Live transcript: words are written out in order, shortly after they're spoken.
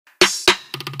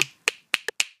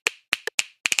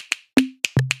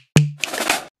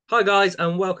Hi, guys,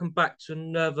 and welcome back to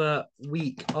another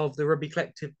week of the Rugby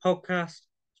Collective podcast.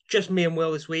 Just me and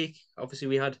Will this week. Obviously,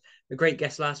 we had a great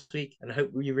guest last week, and I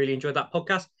hope you really enjoyed that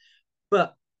podcast.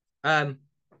 But um,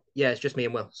 yeah, it's just me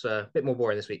and Will, so a bit more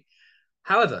boring this week.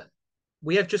 However,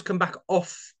 we have just come back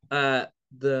off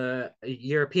the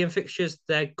European fixtures.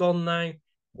 They're gone now.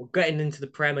 We're getting into the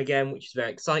Prem again, which is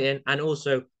very exciting. And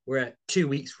also, we're 2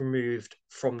 weeks removed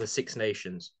from the Six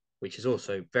Nations, which is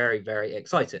also very, very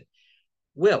exciting.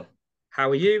 Will, how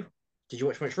are you? Did you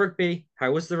watch much rugby?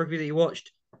 How was the rugby that you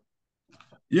watched?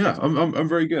 Yeah, I'm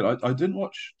very good. I didn't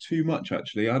watch too much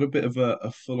actually. I had a bit of a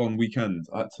full-on weekend.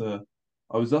 I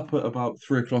was up at about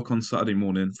 3 o'clock on Saturday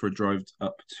morning for a drive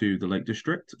up to the Lake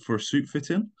District for a suit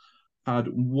fitting. Had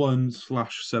one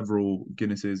slash several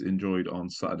Guinnesses enjoyed on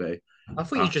Saturday I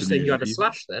thought you just saying afternoon you and had a evening.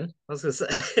 slash then. I was going to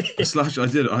A say, slash I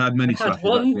did. I had many I had slashes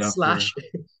one actually after slash.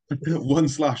 one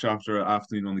slash after an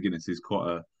afternoon on the Guinness is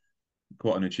quite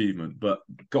an achievement. But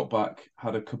got back,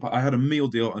 had a kebab. I had a meal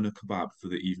deal and a kebab for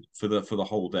the even for the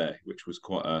whole day, which was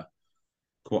quite a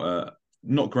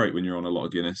not great when you're on a lot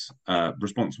of Guinness,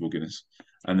 responsible Guinness.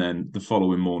 And then the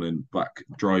following morning, back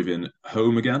driving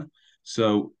home again.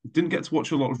 So didn't get to watch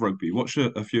a lot of rugby. Watched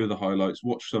a few of the highlights.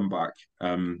 Watched some back.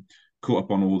 Caught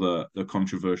up on all the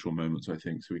controversial moments, I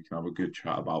think, so we can have a good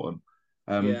chat about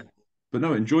them. Yeah. But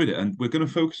no, enjoyed it, and we're going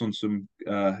to focus on some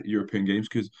European games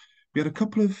because we had a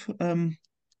couple of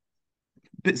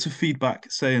bits of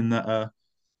feedback saying that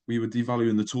we were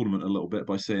devaluing the tournament a little bit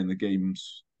by saying the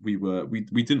games we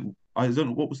didn't. I don't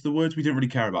know what was the words. We didn't really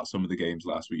care about some of the games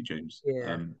last week, James.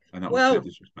 Yeah. And that was a bit Well,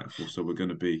 disrespectful. So we're going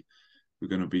to be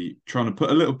trying to put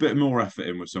a little bit more effort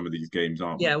in with some of these games,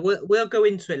 aren't we? yeah, we'll go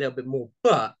into it a little bit more,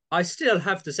 but I still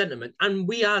have the sentiment, and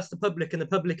we asked the public, and the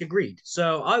public agreed.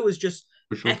 So I was just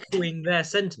For sure, echoing their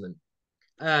sentiment.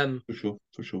 Um, for sure,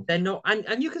 for sure. they're not,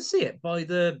 and you can see it by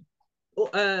the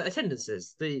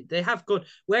attendances. They have gone.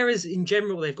 Whereas in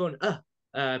general they've gone.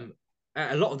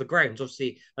 A lot of the grounds,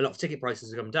 obviously, a lot of ticket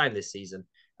prices have come down this season.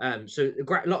 So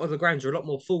a lot of the grounds are a lot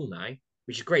more full now,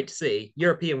 which is great to see.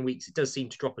 European weeks it does seem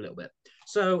to drop a little bit.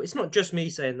 So it's not just me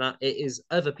saying that; it is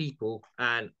other people,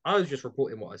 and I was just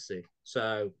reporting what I see.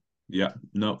 So, Yeah,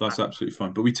 no, that's absolutely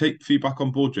fine. But we take feedback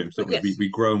on board, James, don't but we? yes, We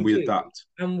grow and we we do, adapt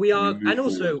and we and we are, move and forward.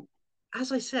 also,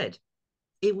 as I said,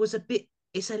 it was a bit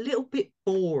it's a little bit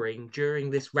boring during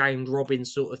this round robin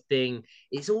sort of thing.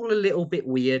 It's all a little bit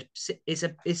weird.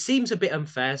 It seems a bit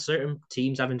unfair, certain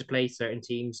teams having to play certain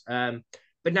teams.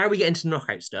 But now we get into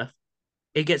knockout stuff.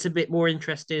 It gets a bit more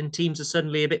interesting. Teams are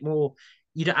suddenly a bit more.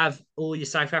 You don't have all your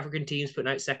South African teams putting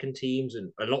out second teams,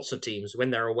 and lots of teams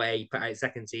when they're away put out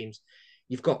second teams.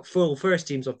 You've got full first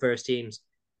teams on first teams,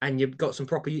 and you've got some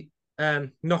proper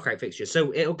knockout fixtures.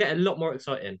 So it'll get a lot more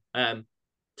exciting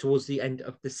towards the end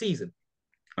of the season.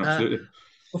 Uh, Absolutely.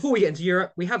 Before we get into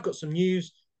Europe, we have got some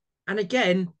news. And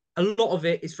again, a lot of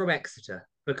it is from Exeter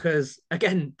because,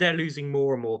 again, they're losing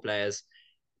more and more players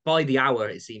by the hour,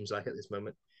 it seems like at this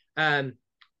moment. Um,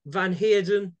 Van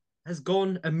Heerden has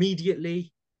gone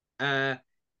immediately, uh,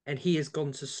 and he has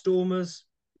gone to Stormers.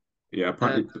 Yeah, Uh,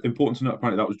 apparently important to note.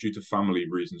 Apparently that was due to family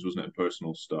reasons, wasn't it?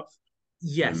 Personal stuff.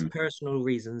 yes, Um, personal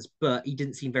reasons, but he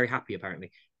didn't seem very happy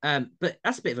apparently. But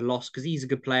that's a bit of a loss because he's a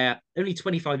good player, only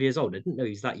 25 years old. I didn't know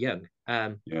he's that young.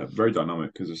 yeah, very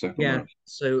dynamic as a second Yeah, row.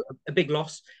 so a big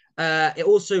loss. It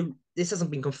also this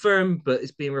hasn't been confirmed, but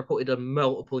it's being reported on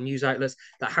multiple news outlets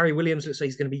that Harry Williams looks like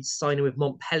he's going to be signing with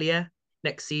Montpellier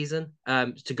next season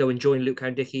to go and join Luke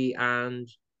Cowan-Dickie and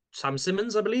Sam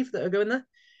Simmons, I believe, that are going there.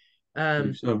 I believe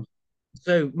Um, so.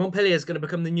 so Montpellier is going to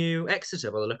become the new Exeter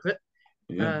by the look of it.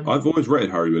 Yeah, Um, I've always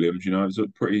rated Harry Williams. It's a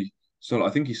pretty. So I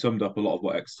think he summed up a lot of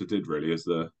what Exeter did really as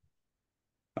a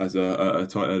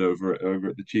tight head over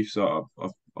at the Chiefs. So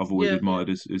I've always yeah, admired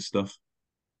his stuff.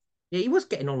 yeah, he was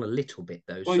getting on a little bit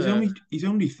though. Well, he's So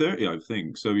only 30, I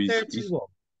think. So he's 31.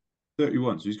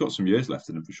 31, so he's got some years left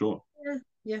in him for sure. Yeah,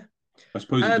 yeah. I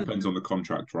suppose it Um, depends on the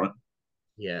contract, right?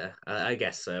 Yeah, I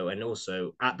guess so. And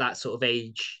also at that sort of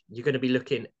age, you're going to be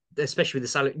looking, especially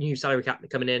with the new salary cap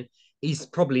coming in. He's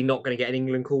probably not going to get an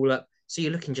England call up. So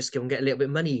you're looking just to go and get a little bit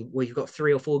of money where you've got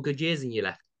 3 or 4 good years in you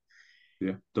left.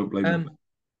 Yeah, don't blame him. Um,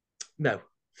 no,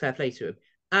 fair play to him.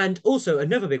 And also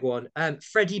another big one,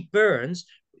 Freddie Burns.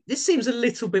 This seems a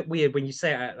little bit weird when you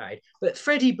say it out loud, but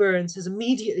Freddie Burns has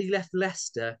immediately left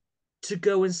Leicester to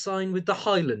go and sign with the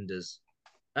Highlanders.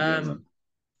 Yeah, Um, man,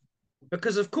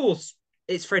 because of course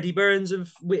it's Freddie Burns'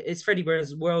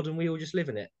 world, and we all just live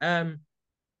in it. for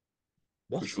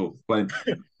What? sure. Playing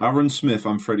Aaron Smith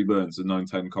and Freddie Burns, a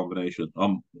 9-10 combination.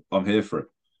 I'm here for it.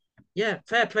 Yeah,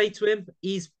 fair play to him.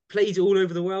 He's played all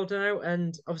over the world now,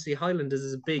 and obviously Highlanders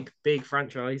is a big, big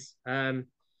franchise.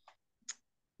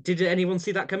 Did anyone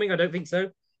see that coming? I don't think so.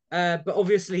 But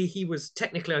obviously, he was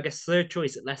technically, I guess, third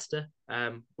choice at Leicester,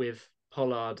 with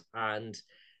Pollard and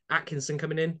Atkinson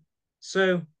coming in.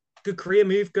 So good career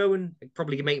move. Go and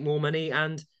probably make more money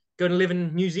and go and live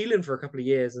in New Zealand for a couple of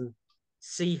years and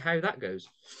see how that goes.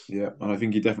 Yeah, and I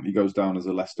think he definitely goes down as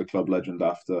a Leicester club legend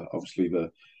after obviously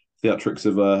the theatrics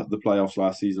of the playoffs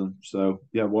last season. So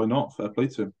yeah, why not? Fair play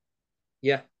to him.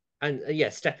 Yeah, and yeah,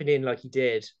 stepping in like he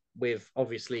did with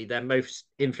obviously their most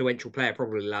influential player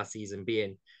probably last season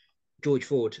being George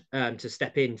Ford, to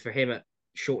step in for him at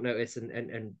short notice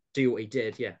and do what he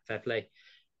did. Yeah, fair play.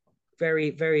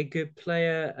 Very, very good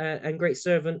player, and great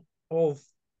servant of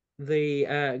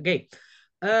the game.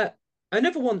 Uh,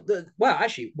 Another one that, well,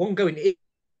 actually, one going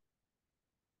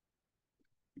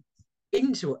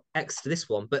into Exeter, this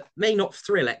one, but may not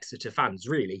thrill Exeter fans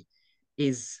really,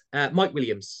 is Mike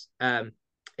Williams.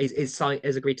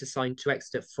 Is agreed to sign to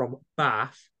Exeter from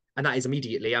Bath, and that is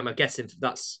immediately. I'm guessing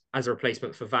that's as a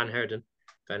replacement for Van Herden,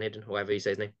 however you say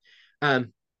his name.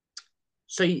 Um,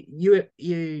 so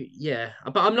yeah,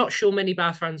 but I'm not sure many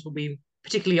Bath fans will be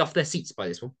particularly off their seats by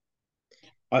this one.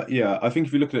 Yeah, I think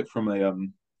if you look at it from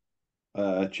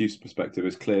a Chiefs perspective,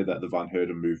 it's clear that the Van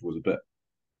Herden move was a bit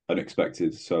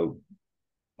unexpected. So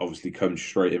obviously comes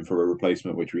straight in for a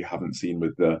replacement, which we haven't seen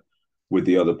with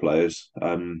the other players.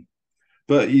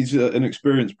 But he's an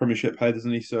experienced Premiership head,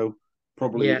 isn't he? So Yeah,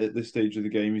 probably at this stage of the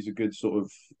game, he's a good sort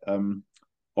of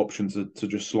option to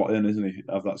just slot in, isn't he?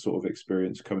 Have that sort of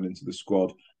experience coming into the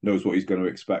squad, knows what he's going to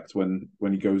expect when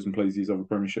he goes and plays these other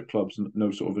Premiership clubs, and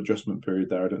no sort of adjustment period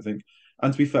there, I don't think.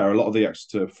 And to be fair, a lot of the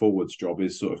Exeter forwards job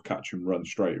is sort of catch and run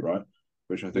straight, right?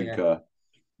 Which I think yeah,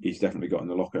 he's definitely got in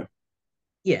the locker.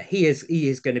 yeah. He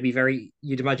is going to be very,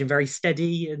 you'd imagine, very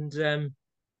steady and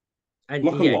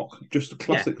Like a yeah, lock, just a yeah,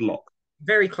 classic lock.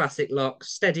 very classic lock,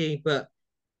 steady, but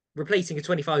replacing a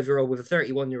 25-year-old with a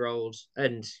 31-year-old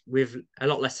and with a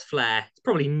lot less flair. It's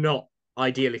probably not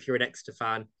ideal if you're an Exeter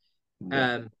fan,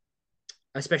 No. um,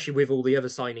 especially with all the other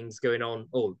signings going on,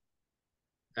 or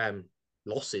um,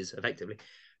 losses effectively.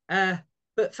 Uh,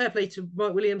 but fair play to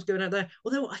Mike Williams going out there.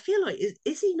 Although I feel like,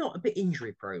 is he not a bit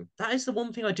injury prone? That is the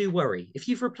one thing I do worry. If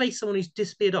you've replaced someone who's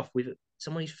disappeared off with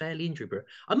someone who's fairly injury prone,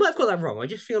 I might have got that wrong. I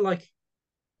just feel like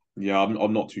Yeah,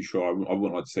 I'm not too sure. I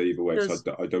wouldn't like to say either he way because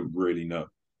does I don't really know.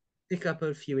 pick up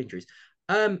a few injuries.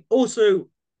 Also,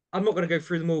 I'm not going to go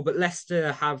through them all, but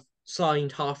Leicester have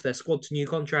signed half their squad to new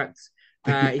contracts,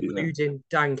 Yeah, including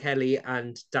Dan Kelly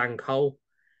and Dan Cole.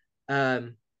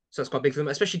 So that's quite big for them,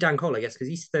 especially Dan Cole, I guess, because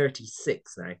he's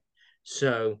 36 now.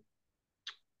 So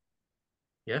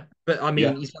yeah, but I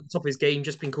mean, yeah, he's at the top of his game,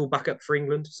 just been called back up for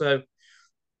England. So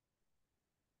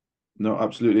no,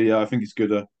 absolutely. Yeah, I think it's good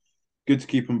to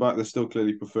keep them back. They're still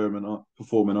clearly performing,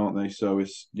 aren't they? So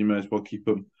it's you may as well keep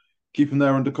them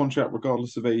there under contract,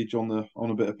 regardless of age, on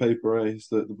a bit of paper. It's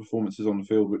the performances on the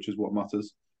field, which is what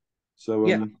matters. So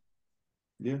yeah,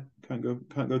 yeah, can't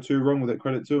go too wrong with it.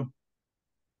 Credit to him.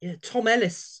 yeah. Tom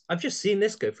Ellis, I've just seen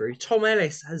this go through. Tom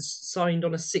Ellis has signed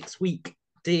on a 6-week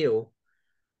deal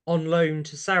on loan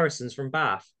to Saracens from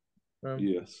Bath. Um,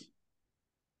 Yes.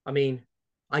 I mean,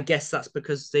 I guess that's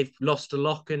because they've lost a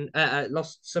lock and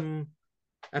lost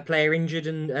a player injured,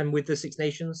 and with the Six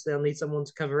Nations, they'll need someone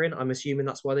to cover in. I'm assuming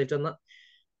that's why they've done that.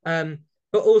 Um,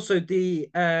 but also the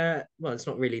well, it's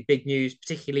not really big news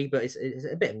particularly, but it's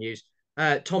a bit of news.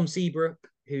 Tom Seabrook,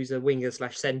 who's a winger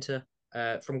slash centre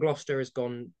from Gloucester, has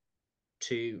gone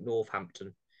to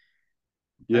Northampton.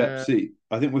 Yeah. Uh, See,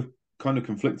 I think we're kind of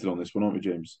conflicted on this one, aren't we,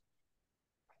 James?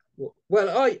 well,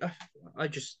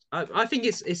 I think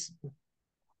it's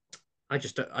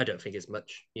I don't think it's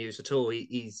much news at all.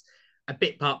 He's a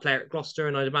bit part player at Gloucester,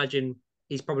 and I'd imagine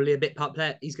he's probably a bit part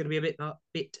player. He's going to be a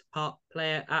bit part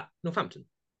player at Northampton.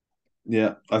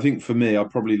 Yeah, I think for me, I'm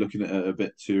probably looking at it a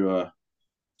bit to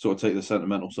sort of take the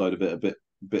sentimental side of it a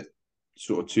bit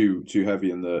sort of too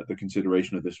heavy in the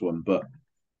consideration of this one. But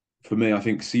for me, I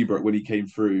think Seabrook, when he came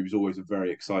through, he was always a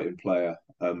very exciting player.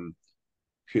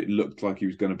 It looked like he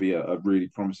was going to be a really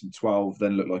promising 12,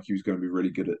 then looked like he was going to be really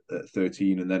good at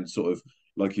 13, and then sort of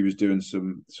like he was doing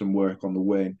some work on the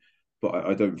wing. But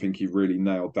I don't think he really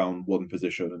nailed down one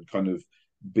position and kind of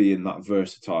being that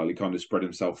versatile. He kind of spread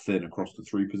himself thin across the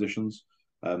three positions.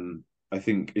 I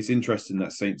think it's interesting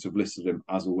that Saints have listed him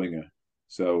as a winger,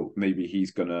 so maybe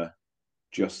he's gonna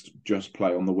just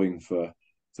play on the wing for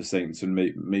Saints, and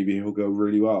maybe he'll go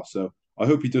really well. So I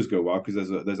hope he does go well because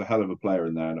there's a hell of a player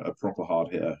in there and a proper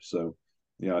hard hitter. So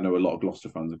yeah, I know a lot of Gloucester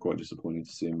fans are quite disappointed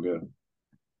to see him go.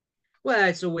 Well,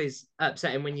 it's always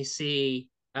upsetting when you see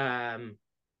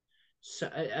so,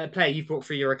 a player you've brought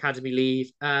through your academy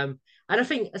leave. And I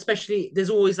think especially there's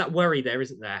always that worry there,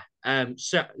 isn't there?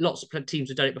 So lots of teams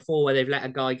have done it before where they've let a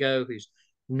guy go who's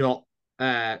not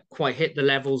quite hit the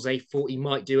levels they thought he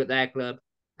might do at their club,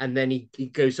 and then he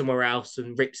goes somewhere else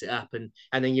and rips it up, and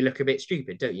then you look a bit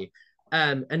stupid, don't you?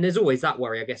 And there's always that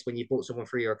worry, I guess, when you brought someone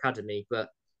through your academy. But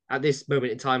at this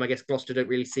moment in time, I guess Gloucester don't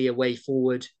really see a way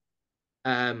forward,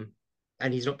 and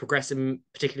he's not progressing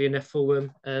particularly enough for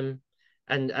them.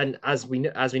 And as we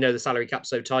know, the salary cap's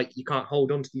so tight, you can't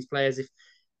hold on to these players if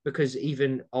because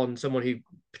even on someone who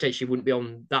potentially wouldn't be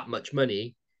on that much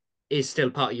money is still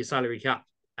part of your salary cap.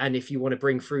 And if you want to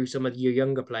bring through some of your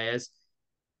younger players,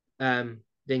 then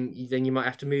you might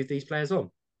have to move these players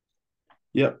on.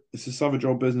 Yeah, it's a savage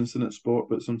old business in it, sport,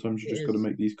 but sometimes you It just got to is.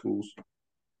 make these calls.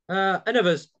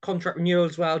 Another contract renewal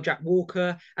as well, Jack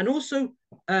Walker, and also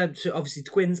so obviously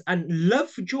twins and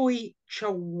Lovejoy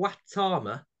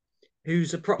Chawatama,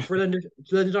 who's a prop for London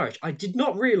Irish. I did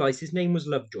not realise his name was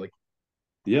Lovejoy.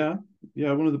 Yeah,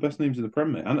 yeah, one of the best names in the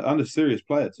Premier, and a serious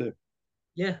player too.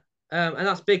 Yeah, and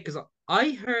that's big because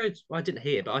I heard, well, I didn't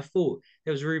hear, but I thought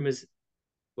there was rumours.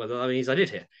 Well, I mean, I did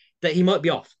hear that he might be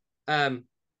off.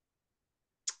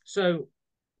 So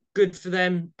good for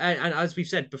them. And as we've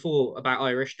said before about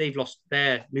Irish,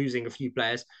 they're losing a few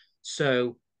players.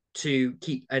 So to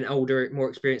keep an older, more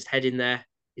experienced head in there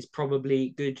is probably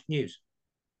good news.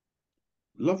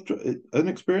 Lovejoy, an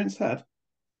experienced head,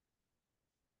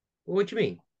 What do you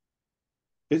mean?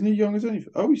 isn't he young as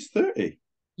anything? Oh, he's 30.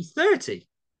 He's 30.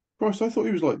 Christ, I thought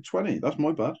he was like 20. That's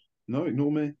my bad. No,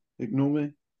 ignore me. Ignore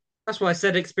me. That's why I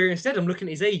said experienced head. I'm looking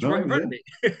at his age right No, in front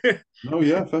yeah. of me. No,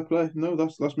 yeah, fair play. No,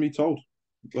 that's me told.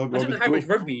 I I don't know how withdraw. much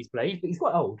rugby he's played, but he's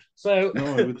quite old. So,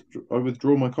 No, I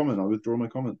withdraw my comment. I withdraw my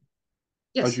comment.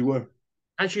 As yes, you were.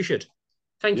 as you should.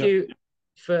 Thank Yeah. you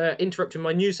for interrupting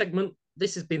my news segment.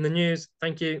 This has been the news.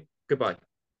 Thank you. Goodbye.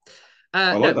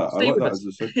 I like No, that. I stay like with that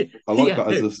us. I like Yeah, that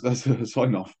no, as a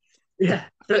sign off. yeah,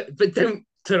 but don't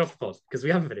turn off the pod because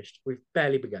we haven't finished. We've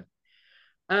barely begun.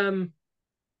 Um,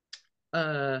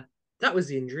 uh, that was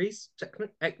the injuries.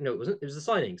 No, it wasn't. It was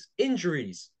the signings.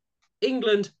 Injuries.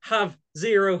 England have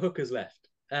 0 hookers left.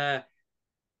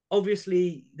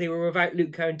 Obviously, they were without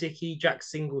Luke Cowan-Dickie, Jack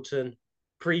Singleton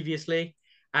previously,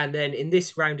 and then in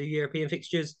this round of European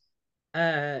fixtures,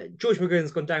 George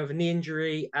McGunn's gone down with a knee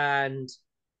injury, and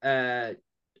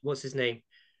what's his name?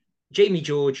 Jamie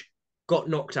George got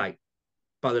knocked out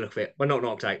by the look of it. Well, not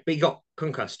knocked out, but he got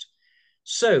concussed.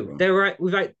 So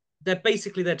Right. they're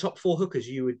basically their top 4 hookers.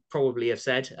 You would probably have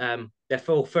said they're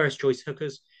 4 first choice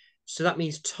hookers. So that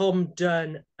means Tom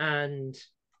Dunn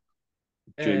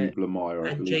uh, Jamie Blamire, I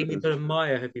and believe it Jamie is.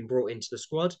 Meyer have been brought into the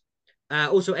squad.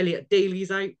 Also, Elliot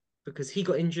Daly's out because he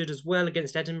got injured as well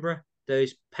against Edinburgh.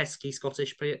 Those pesky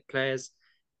Scottish players,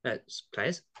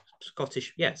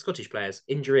 Scottish players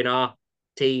injuring our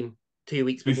team 2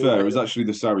 weeks To be before fair, it their. was actually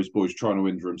the Sarries boys trying to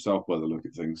injure himself by the look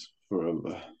of things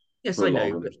Yes, for I a lot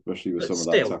of know, them, especially with but some of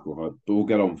that still. tackle hype. But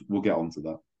we'll get on to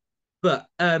that. But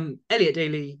Elliot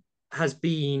Daly has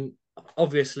been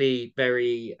obviously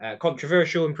very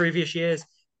controversial in previous years,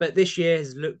 but this year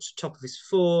has looked top of his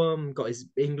form, got his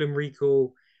England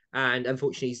recall, and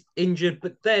unfortunately he's injured.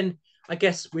 But then I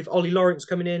guess with Ollie Lawrence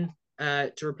coming in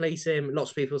to replace him, lots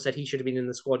of people said he should have been in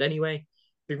the squad anyway.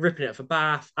 Been ripping it for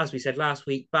Bath, as we said last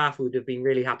week. Bath would have been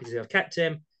really happy to have kept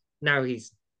him. Now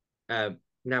he's uh,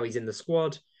 now he's in the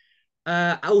squad.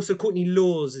 Also, Courtney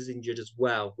Laws is injured as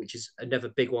well, which is another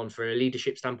big one for a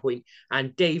leadership standpoint.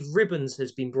 And Dave Ribbons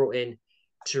has been brought in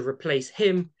to replace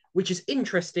him, which is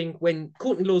interesting when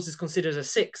Courtney Laws is considered a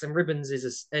 6 and Ribbons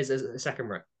is a second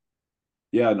row.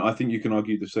 Yeah, and I think you can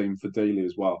argue the same for Daly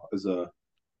as well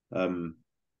um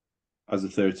as a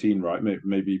 13, right?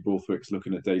 Maybe Borthwick's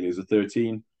looking at Daly as a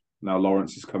 13. Now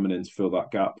Lawrence is coming in to fill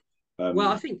that gap. Well,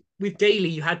 I Um, think with Daly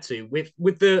you had to with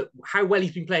the how well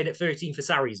he's been playing at 13 for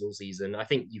Sarries all season. I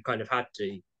think you kind of had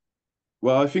to.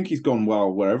 well, I think he's gone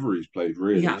well wherever he's played, He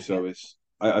really. has, yeah. So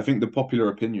I think the popular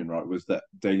opinion, right, was that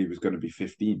Daly was going to be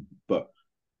 15, but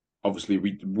obviously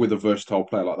with a versatile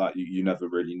player like that, you never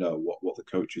really know what the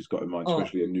coach has got in mind, Oh,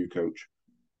 especially a new coach.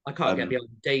 I can't get Um, beyond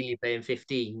Daly playing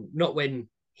 15. Not when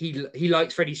he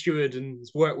likes Freddie Stewart and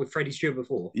has worked with Freddie Stewart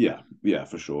before. yeah, yeah,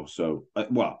 for sure. So,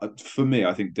 for me,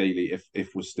 I think Daly,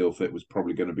 if was still fit, was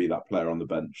probably going to be that player on the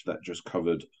bench that just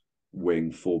covered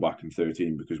wing, fullback, and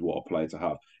 13 because what a player to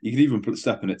have. You could even put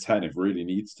step in at 10 if really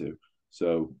needs to.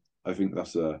 So I think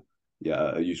that's a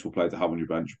useful player to have on your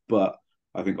bench. But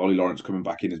I think Ollie Lawrence coming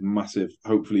back in is massive.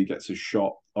 Hopefully he gets his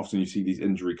shot. Often you see these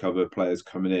injury cover players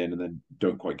coming in and then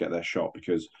don't quite get their shot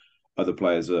because other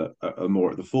players are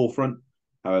more at the forefront.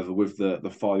 However, with the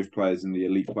 5 players in the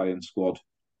elite playing squad,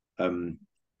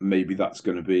 maybe that's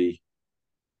going to be.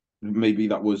 Maybe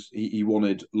that was he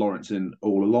wanted Lawrence in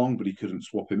all along, but he couldn't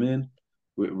swap him in.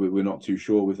 We're not too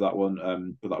sure with that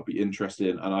one, but that'll be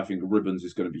interesting. And I think Ribbons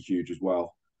is going to be huge as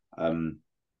well.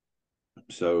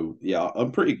 So yeah,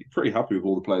 I'm pretty happy with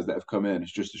all the players that have come in.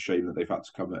 It's just a shame that they've had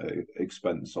to come at the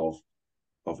expense of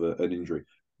an injury.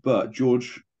 But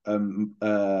Jamie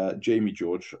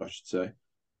George, I should say,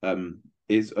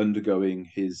 is undergoing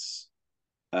his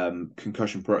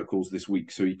concussion protocols this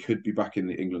week, so he could be back in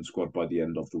the England squad by the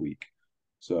end of the week.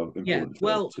 So Yeah, important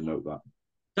well, to note that.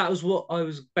 that was what I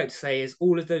was about to say. Is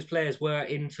all of those players were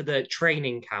in for the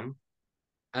training camp,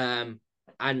 and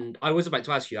I was about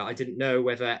to ask you that. I didn't know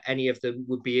whether any of them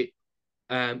would be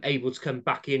able to come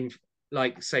back in,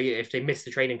 like say if they missed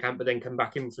the training camp, but then come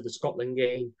back in for the Scotland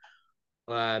game.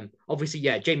 Obviously,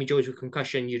 yeah, Jamie George with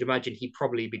concussion, you'd imagine he'd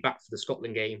probably be back for the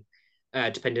Scotland game,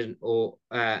 depending on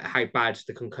how bad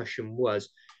the concussion was.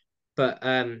 But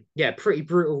yeah, pretty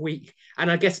brutal week.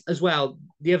 And I guess as well,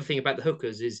 the other thing about the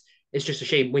hookers is it's just a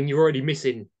shame when you're already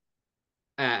missing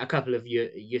a couple of your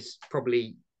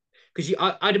probably because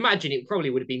I'd imagine it probably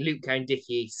would have been Luke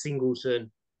Cowan-Dickie, Singleton,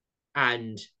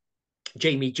 and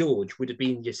Jamie George would have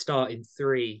been your starting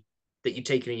three that you'd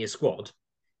taken in your squad.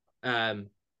 Um,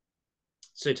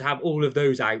 so to have all of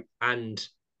those out and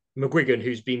McGuigan,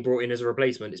 who's been brought in as a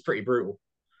replacement, is pretty brutal.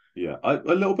 Yeah, a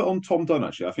little bit on Tom Dunn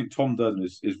actually. I think Tom Dunn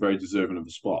is very deserving of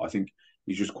the spot. I think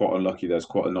he's just quite unlucky. There's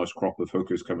quite a nice crop of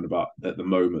hookers coming about at the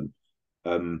moment.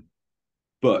 Um,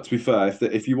 but to be fair,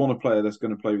 if you want a player that's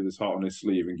going to play with his heart on his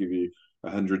sleeve and give you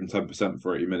 110%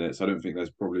 for 80 minutes, I don't think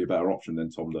there's probably a better option than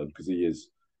Tom Dunn because he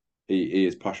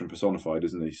is passion personified,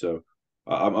 isn't he? So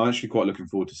I'm actually quite looking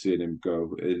forward to seeing him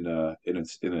go in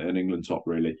an England top.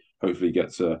 Really, hopefully he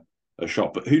gets a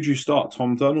shot. But who do you start,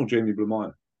 Tom Dunn or Jamie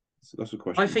Blamire? So that's a I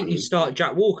question think for you you. start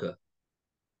Jack Walker.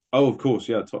 Oh, of course,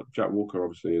 yeah, Jack Walker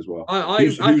obviously as well. I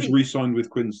Who's think re-signed with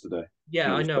Quins today? yeah,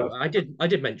 Not I your know. Spurs. I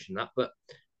did mention that, but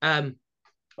um,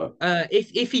 Oh,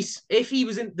 if he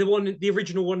was in the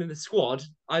original one in the squad,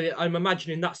 I'm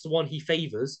imagining that's the one he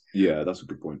favours. yeah, that's a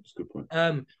good point. That's a good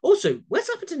point. Also, what's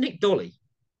happened to Nick Dolly?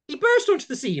 He burst onto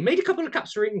the sea, made a couple of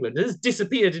caps for England, and has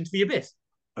disappeared into the abyss.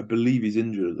 I believe he's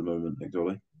injured at the moment, Nick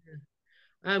Dolly.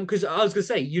 Because I was going to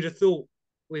say, you'd have thought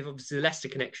with obviously the Leicester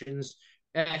connections,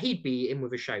 he'd be in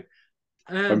with a shout.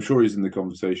 I'm Um, sure he's in the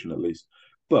conversation at least.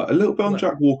 But a little bit on well,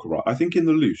 Jack Walker, right? I think in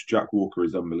the loose, Jack Walker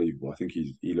is unbelievable. I think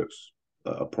he looks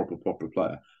a proper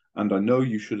player. And I know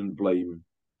you shouldn't blame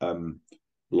um,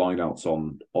 lineouts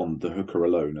on the hooker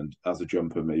alone. And as a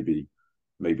jumper, maybe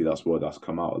that's why that's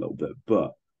come out a little bit.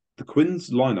 But the Quins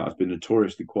lineout has been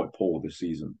notoriously quite poor this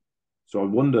season. So I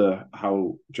wonder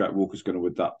how Jack Walker's going to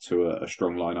adapt to a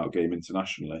strong lineout game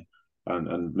internationally.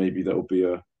 And maybe that'll be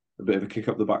a bit of a kick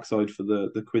up the backside for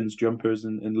the Quins jumpers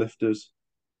and lifters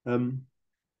um,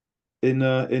 in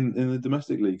the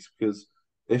domestic leagues because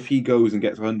if he goes and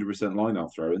gets 100% line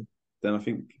out throwing, then I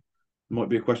think it might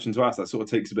be a question to ask. That sort of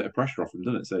takes a bit of pressure off him,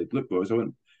 doesn't it? Say, look, boys, I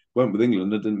went with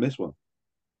England and didn't miss one.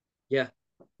 yeah,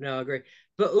 no, I agree.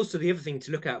 But also the other thing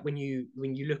to look at when you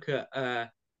look at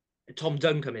Tom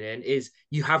Dunn coming in is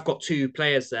you have got two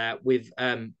players there with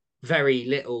very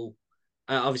little.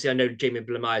 Obviously, I know Jamie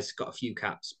Blamire's got a few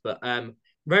caps, but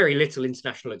very little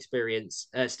international experience.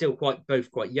 Still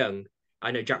both quite young.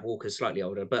 I know Jack Walker's slightly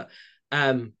older, but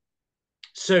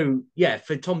so yeah,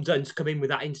 for Tom Dunn to come in with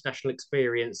that international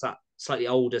experience, that slightly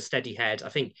older, steady head, I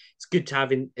think it's good to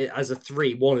have in as a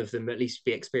three, one of them at least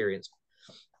be experienced.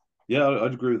 Yeah,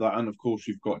 I'd agree with that. And of course,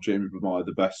 you've got Jamie Blamire,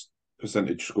 the best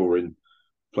percentage scoring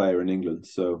player in England.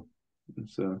 So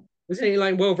Isn't he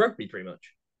like World Rugby pretty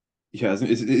much? yeah,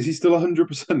 is he still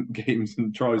 100% games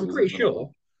and tries I'm or pretty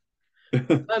something like sure.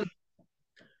 that? Um,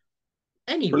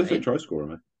 Prolific anyway, try scorer,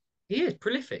 man. he is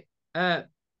prolific. And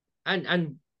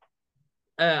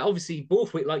obviously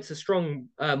Borthwick likes a strong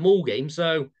maul game,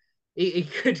 so he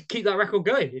could keep that record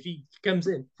going if he comes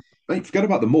in. Mate, forget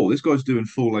about the more. This guy's doing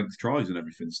full length tries and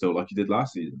everything still, like he did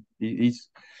last season. He's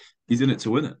in it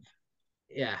to win it.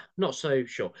 Yeah, not so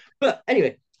sure. But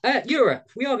anyway, Europe.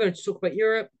 We are going to talk about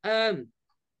Europe. Do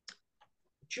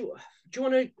you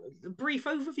want a brief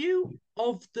overview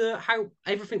of the how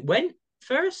everything went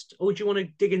first, or do you want to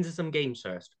dig into some games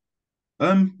first?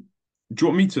 Um, do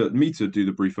you want me to do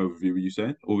the brief overview? Were you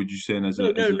saying, or would you saying as No,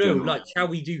 a no, no. general? Like, shall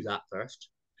we do that first?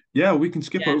 Yeah, we can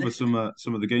skip Yeah, over let's some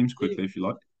of the games do. quickly if you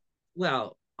like.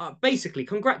 Well, basically,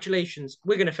 congratulations.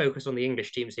 We're going to focus on the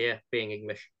English teams here, being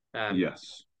English.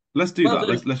 Yes, let's do Well that.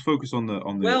 done, Let's focus well on the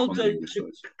done English to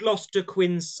side. Gloucester,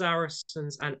 Quins,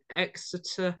 Saracens, and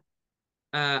Exeter,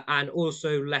 and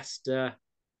also Leicester.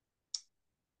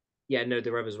 yeah, no,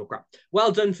 the Rovers were crap.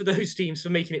 Well done for those teams for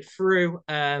making it through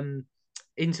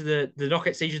into the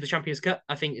knockout stage of the Champions Cup.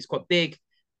 I think it's quite big.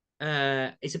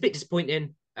 It's a bit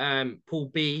disappointing.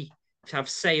 Pool B to have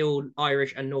Sale,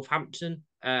 Irish, and Northampton.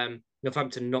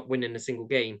 Northampton not winning a single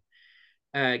game,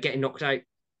 getting knocked out.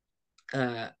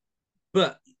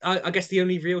 But I guess the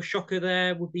only real shocker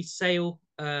there would be Sale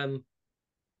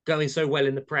going so well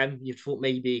in the Prem. You'd thought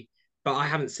maybe, but I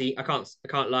haven't seen. I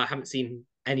can't lie. I haven't seen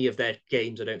any of their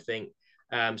games. I don't think.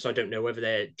 So I don't know whether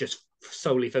they're just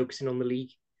solely focusing on the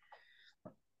league.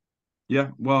 Yeah,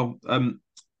 well,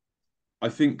 I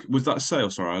think was that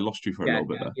Sale. Sorry, I lost you for a Yeah, little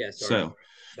bit there. yeah. Sorry,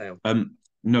 Sale. Sale.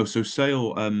 No, so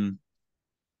Sale.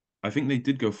 I think they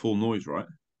did go full noise, right?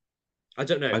 I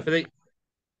don't know, I but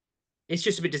it's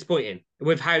just a bit disappointing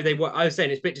with how they were. I was saying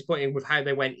it's a bit disappointing with how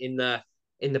they went in the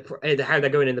how they're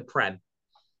going in the Prem.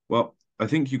 well, I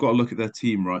think you've got to look at their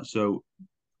team, right? So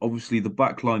obviously the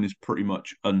back line is pretty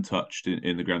much untouched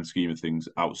in the grand scheme of things,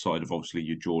 outside of obviously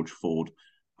your George Ford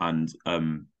and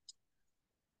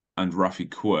Rafi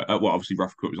Quirk. Well, obviously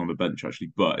Rafi Quirk was on the bench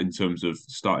actually, but in terms of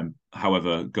starting,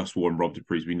 however, Gus Warren, Rob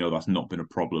Dupreez, we know that's not been a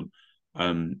problem.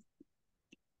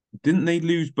 Didn't they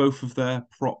lose both of their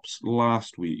props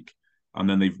last week, and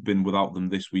then they've been without them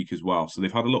this week as well? So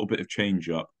they've had a little bit of change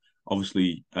up.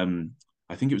 Obviously,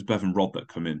 I think it was Bevan Rodd that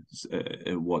come in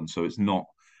at one, so it's not.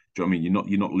 Do you know what I mean?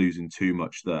 You're not losing too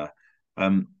much there.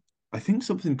 I think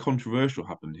something controversial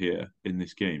happened here in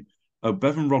this game.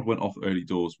 Bevan Rodd went off early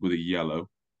doors with a yellow,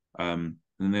 and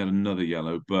then they had another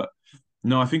yellow. But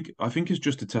no, I think it's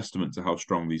just a testament to how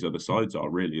strong these other sides are,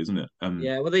 really, isn't it?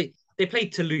 Yeah, well, they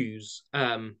played Toulouse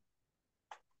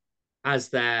as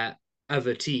their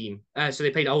other team, so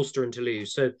they played Ulster and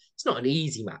Toulouse. So it's not an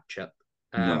easy matchup.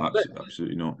 No, But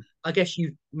absolutely not. I guess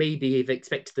you maybe have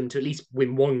expected them to at least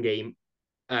win one game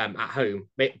at home.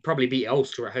 Probably beat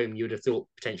Ulster at home. You would have thought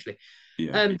potentially.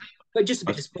 Yeah. Um, but just a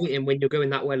I, bit disappointing when you're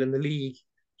going that well in the league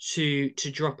to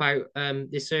drop out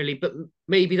this early. But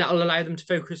maybe that'll allow them to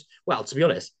focus. Well, to be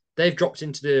honest, they've dropped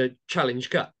into the Challenge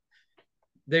Cup.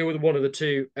 They were one of the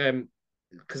two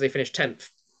because they finished 10th.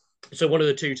 So one of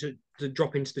the two to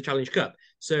drop into the Challenge Cup.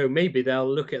 So maybe they'll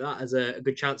look at that as a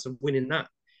good chance of winning that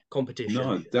competition.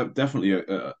 No, definitely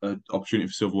a opportunity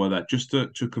for silverware there. Just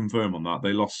to confirm on that,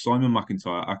 they lost Simon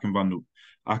McIntyre,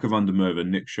 Akker van der Merwe,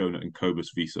 Nick Shonut, and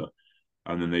Cobus Visa,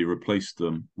 and then they replaced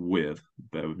them with.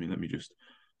 Bear with me. Let me just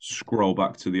scroll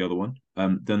back to the other one.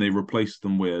 Then they replaced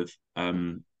them with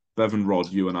Bevan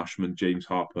Rodd, Ewan Ashman, James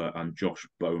Harper, and Josh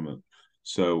Bowman.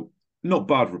 So not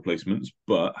bad replacements,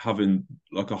 but having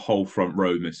like a whole front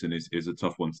row missing is a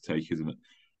tough one to take, isn't it?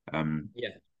 Yeah,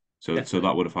 So definitely.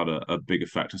 that would have had a big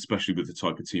effect, especially with the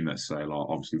type of team that Sale are,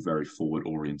 obviously very forward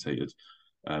orientated,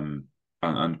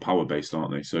 and power based,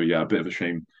 aren't they? So yeah, a bit of a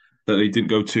shame that they didn't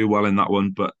go too well in that one.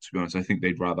 But to be honest, I think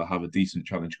they'd rather have a decent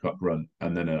Challenge Cup run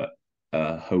and then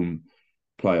a home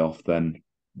playoff than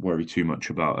worry too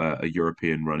much about a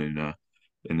European run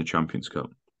in the Champions Cup.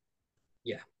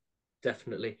 Yeah,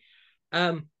 definitely.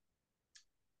 Um,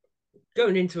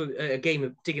 Going into a game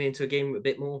of digging into a game a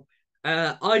bit more.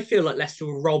 I feel like Leicester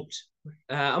were robbed.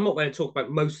 I'm not going to talk about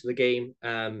most of the game,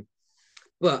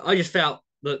 but I just felt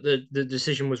that the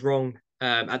decision was wrong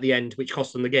at the end, which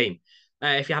cost them the game.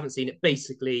 If you haven't seen it,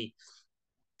 basically,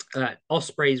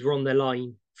 Ospreys were on their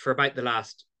line for about the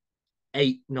last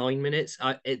 8-9 minutes.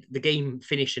 The game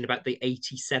finished in about the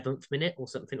 87th minute or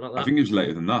something like I that. think it was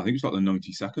later than that. I think it was like the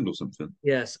 92nd or something.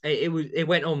 Yes, it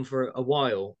went on for a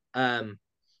while.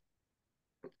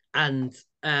 And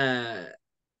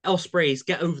Ospreys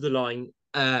get over the line,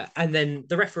 and then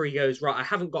the referee goes, right, I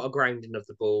haven't got a grounding of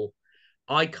the ball.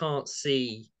 I can't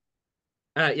see.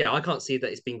 Yeah, I can't see that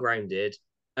it's been grounded.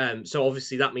 So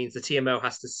obviously that means the TMO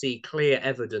has to see clear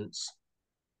evidence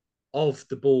of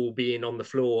the ball being on the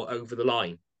floor over the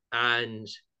line. And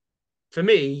for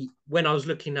me, when I was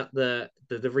looking at the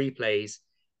replays,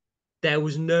 there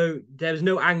was no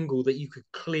angle that you could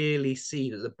clearly see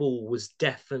that the ball was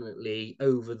definitely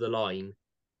over the line.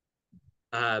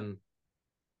 Um,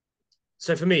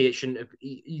 so for me, it shouldn't have,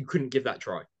 you couldn't give that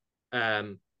try.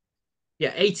 Um,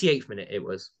 yeah, 88th minute it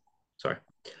was. Sorry.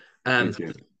 Um,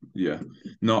 88. Yeah.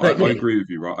 No, but I yeah, agree with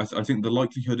you, right? I think the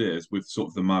likelihood is, with sort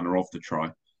of the manner of the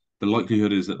try, the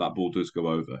likelihood is that that ball does go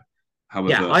over. yeah,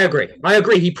 However, I agree. I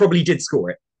agree. He probably did score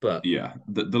it, but yeah,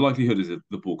 the likelihood is that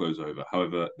the ball goes over.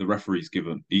 However, the referee's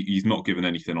he's not given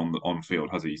anything on field,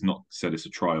 has he? He's not said it's a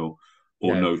trial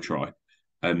or no, no try.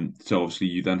 And so obviously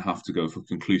you then have to go for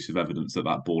conclusive evidence that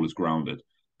that ball is grounded.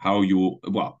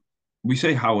 We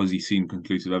say how has he seen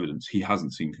conclusive evidence? He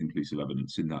hasn't seen conclusive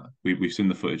evidence in that. We've seen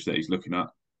the footage that he's looking at.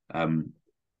 Um,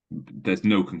 there's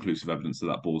no conclusive evidence that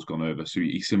that ball's gone over, so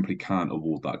he simply can't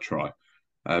award that try.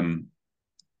 Um,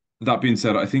 that being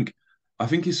said, I think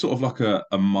it's sort of like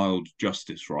a mild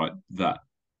justice, right? That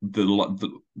the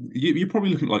you're probably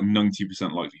looking at like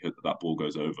 90% likelihood that that ball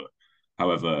goes over.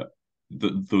 However,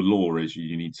 the law is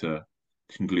you need to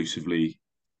conclusively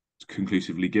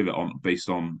conclusively give it on based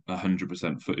on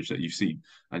 100% footage that you've seen,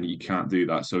 and you can't do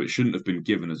that. So it shouldn't have been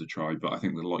given as a try, but I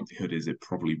think the likelihood is it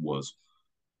probably was.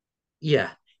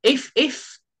 Yeah. If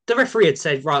the referee had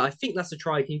said, right, I think that's a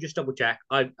try, can you just double check?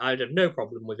 I'd have no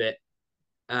problem with it.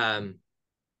 Um,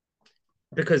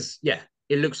 because yeah,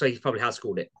 it looks like he probably has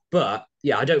scored it. But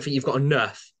yeah, I don't think you've got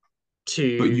enough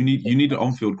But to you need an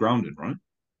on-field grounding, right?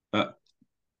 Uh,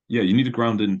 yeah, you need a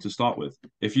grounding to start with.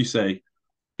 If you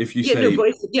yeah, no, say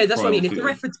but yeah, that's try what I or mean. If the field,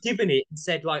 referee's given it and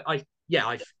said like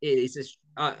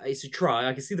it's a try,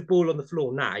 I can see the ball on the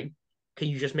floor now. Can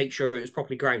you just make sure it was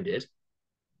properly grounded?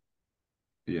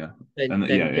 yeah, Then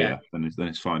yeah. then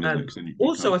it's fine, isn't it? Because then you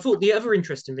Also, can't. I thought the other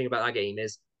interesting thing about that game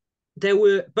is there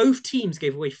were both teams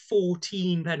gave away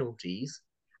 14 penalties,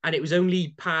 and it was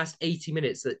only past 80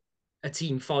 minutes that a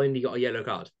team finally got a yellow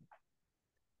card.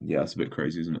 Yeah, that's a bit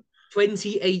crazy, isn't it?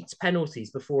 28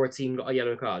 penalties before a team got a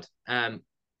yellow card.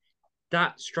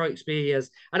 That strikes me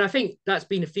as, and I think that's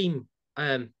been a theme.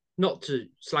 Not to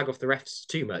slag off the refs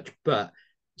too much, but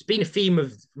it's been a theme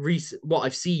of recent what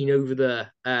I've seen over the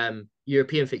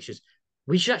European fixtures.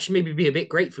 We should actually maybe be a bit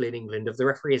grateful in England of the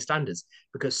refereeing standards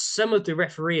because some of the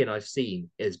refereeing I've seen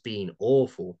has been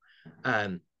awful.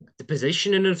 The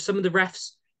positioning of some of the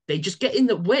refs, they just get in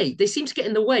the way. They seem to get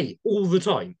in the way all the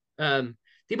time.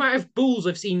 The amount of balls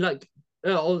I've seen, like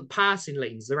on passing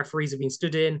lanes, the referees have been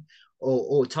stood in,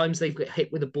 or times they've got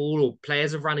hit with a ball, or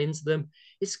players have run into them.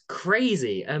 It's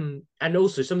crazy. And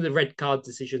also some of the red card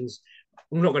decisions.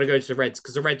 I'm not going to go to the Reds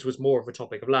because the Reds was more of a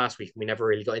topic of last week and we never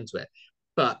really got into it.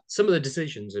 But some of the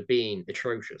decisions have been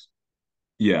atrocious.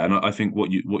 Yeah, and I think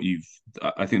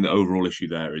I think the overall issue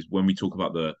there is when we talk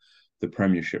about the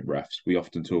Premiership refs, we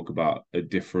often talk about a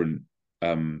different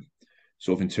um,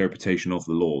 sort of interpretation of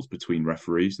the laws between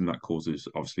referees, and that causes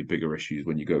obviously bigger issues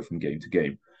when you go from game to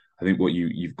game. I think what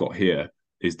you've got here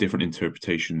is different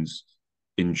interpretations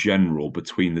in general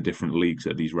between the different leagues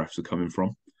that these refs are coming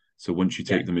from. So once you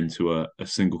Yeah. take them into a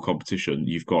single competition,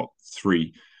 you've got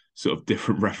three sort of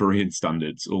different refereeing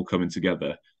standards all coming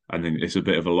together, and then it's a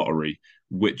bit of a lottery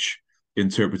which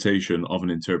interpretation of an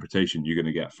interpretation you're going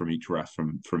to get from each ref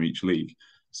from each league.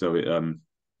 So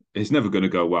it's never going to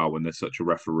go well when there's such a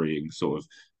refereeing sort of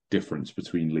difference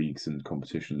between leagues and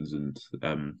competitions and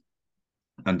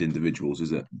individuals,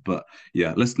 is it? But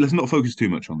yeah, let's not focus too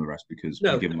much on the rest because we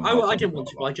No, give them a hard I time didn't quite want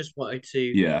to, a but lot. I just wanted to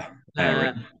Yeah, air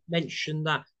it. mention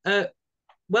that.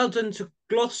 Well done to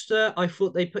Gloucester. I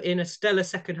thought they put in a stellar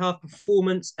second half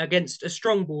performance against a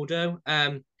strong Bordeaux.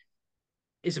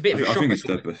 It's a bit of a I shock. think I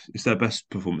think. it's their best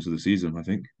performance of the season. I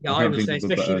think Yeah, I I can't would think say, of a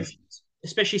better.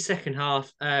 especially second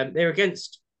half. They're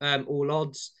against all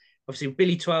odds. Obviously,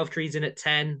 Billy 12 trees in at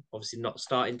 10. Obviously, not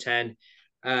starting 10.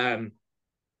 Um,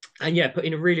 and yeah, put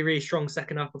in a really, really strong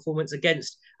second half performance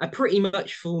against a pretty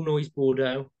much full noise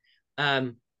Bordeaux.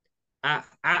 Um, at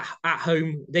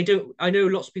home, they don't. I know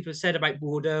lots of people have said about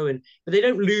Bordeaux, but they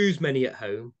don't lose many at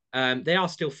home. They are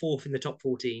still fourth in the top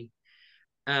 14.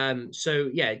 So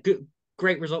yeah, good,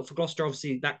 great result for Gloucester.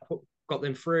 Obviously, that got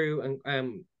them through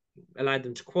and allowed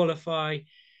them to qualify.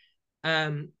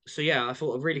 So yeah, I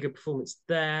thought a really good performance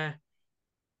there.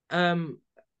 Um,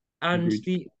 and Agreed.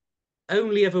 the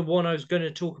only other one I was going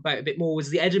to talk about a bit more was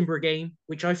the Edinburgh game,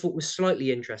 which I thought was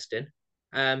slightly interesting.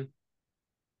 Um,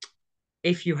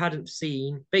 if you hadn't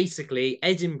seen, basically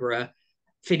Edinburgh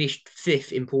finished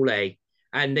fifth in Pool A,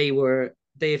 and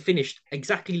they finished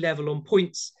exactly level on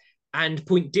points and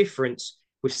point difference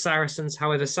with Saracens.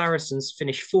 However, Saracens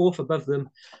finished fourth above them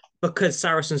because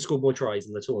Saracens scored more tries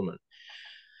in the tournament.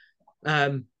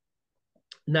 Um,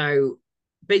 Now,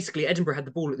 basically, Edinburgh had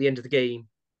the ball at the end of the game,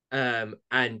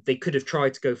 and they could have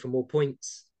tried to go for more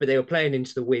points, but they were playing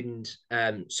into the wind.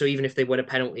 So even if they won a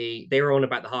penalty, they were on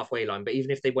about the halfway line. But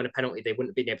even if they won a penalty, they wouldn't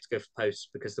have been able to go for posts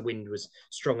because the wind was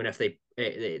strong enough. They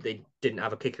didn't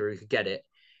have a kicker who could get it.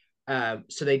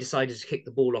 So they decided to kick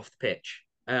the ball off the pitch.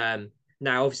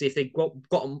 Now, obviously, if they got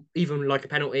even like a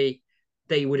penalty,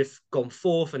 they would have gone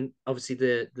fourth. And obviously,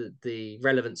 the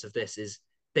relevance of this is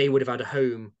they would have had a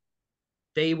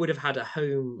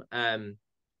home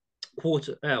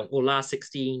quarter or last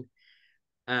 16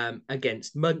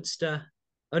 against Munster.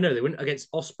 Oh no, they went against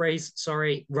Ospreys,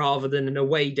 sorry, rather than an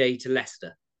away day to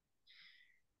Leicester.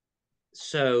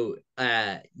 So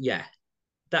yeah,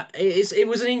 it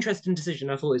was an interesting decision.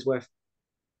 I thought it was worth.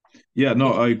 Yeah,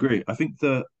 no, I agree. I think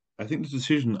I think the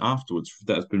decision afterwards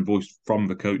that has been voiced from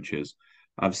the coaches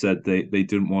have said they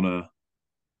didn't want to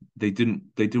they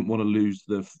didn't want to lose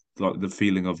the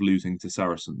feeling of losing to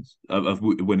Saracens of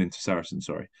winning to Saracens.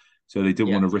 Sorry, so they didn't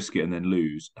Yeah. want to risk it and then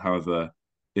lose. However,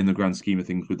 in the grand scheme of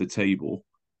things with the table,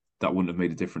 that wouldn't have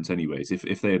made a difference anyways.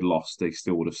 If they had lost, they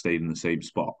still would have stayed in the same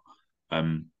spot.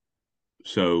 Um,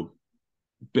 so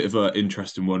bit of an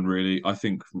interesting one, really. I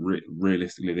think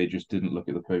realistically, they just didn't look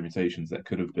at the permutations that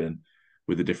could have been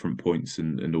with the different points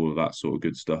and all of that sort of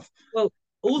good stuff. Well, Um,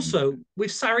 also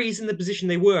with Sarries in the position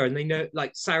they were, and they know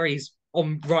like Sarries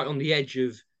on right on the edge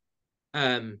of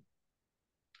um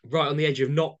right on the edge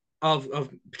of not of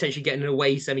potentially getting an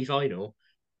away semi final.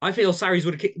 I feel Sarries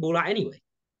would have kicked the ball out anyway.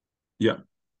 yeah,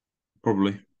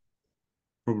 probably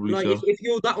Like if, so. if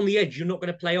you're that on the edge, you're not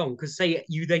going to play on because say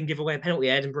you then give away a penalty,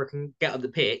 Edinburgh can get up the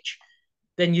pitch,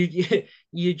 then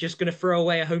you're just going to throw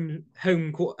away a home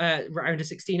round of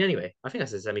 16 anyway. I think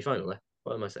that's a semi final there.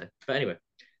 What am I saying? But anyway,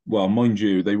 Well, mind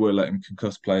you, they were letting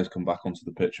concussed players come back onto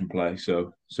the pitch and play.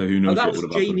 So who oh, knows that what was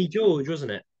would have happened? Jamie George,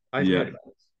 wasn't it? I've Yeah, heard about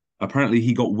this. apparently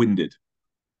he got winded.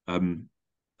 Um,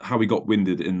 how he got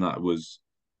winded in that was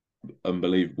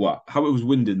unbelievable. Well, how it was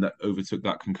winded that overtook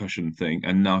that concussion thing,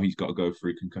 and now he's got to go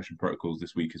through concussion protocols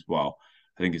this week as well.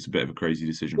 I think it's a bit of a crazy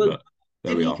decision, Well, but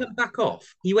there didn't we he are. come back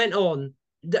off? He went on.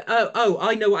 Oh,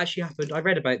 I know what actually happened. I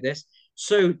read about this.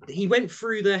 So he went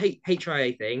through the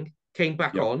HIA thing, came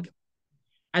back Yep. on,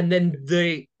 and then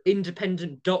the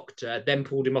independent doctor then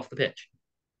pulled him off the pitch.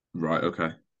 Right. Okay.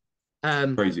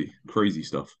 Um, Crazy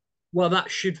stuff. well, that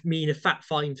should mean a fat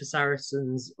fine for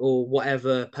Saracens or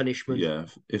whatever punishment. Yeah.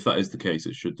 If that is the case,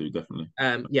 it should do definitely.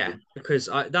 Yeah, because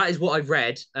that is what I've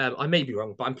read. I may be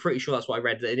wrong, but I'm pretty sure that's what I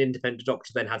read. That an independent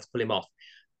doctor then had to pull him off.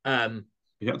 Um,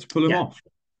 He had to pull him yeah, off.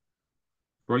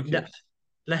 no, Crikey.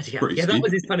 bloody hell. Pretty Yeah, that steep.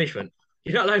 was his punishment.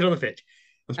 You're not allowed on the pitch.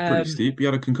 That's pretty Um, steep. He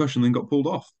had a concussion, then got pulled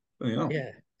off. Yeah.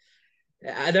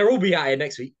 yeah, they'll all be at it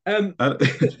next week. And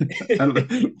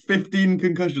 15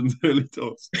 concussions early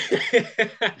doors.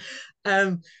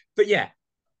 um, but yeah,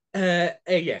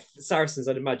 yeah, Saracens,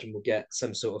 I'd imagine, will get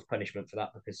some sort of punishment for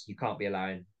that because you can't be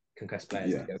allowing concussed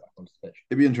players to Yeah. go back onto the pitch.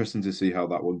 It'd be interesting to see how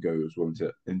that one goes, won't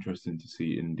it? Interesting to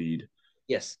see indeed.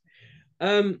 Yes.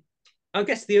 Um, I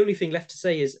guess the only thing left to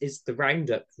say is the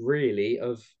roundup really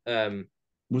of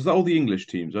Was that all the English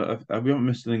teams? We haven't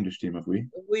missed an English team, have we?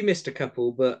 we missed a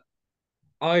couple, but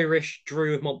Irish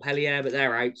drew with Montpellier, but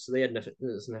they're out, so they had nothing.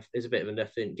 It's a bit of a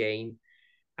nothing game.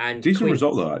 And Decent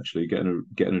result though, actually, getting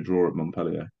a draw at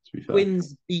Montpellier. To be fair,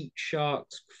 Quins beat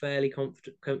Sharks fairly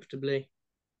comfortably.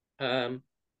 Um,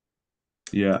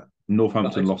 yeah. but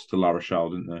Northampton lost to La Rochelle,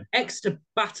 didn't they? Exeter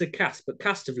battered Cast, but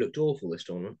Cast have looked awful this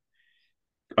tournament.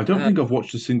 I don't Uh, think I've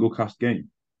watched a single cast game.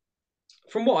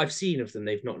 from what I've seen of them,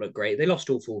 they've not looked great. They lost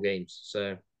all 4 games,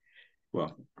 so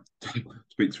Well,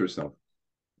 speaks for itself.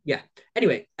 yeah.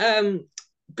 Anyway, going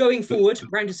But forward,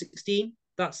 round of 16,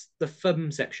 that's the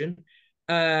fun section.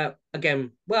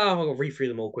 Again, well, I'll read through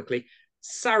them all quickly.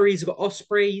 Sarries have got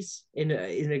Ospreys in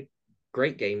a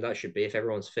great game. That should be if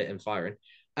everyone's fit and firing.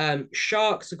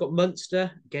 Sharks have got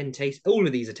Munster again. Taste all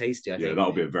of these are tasty. I yeah, think.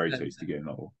 that'll be a very Um, tasty game.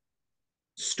 That will.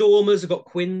 Stormers have got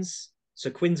Quins. So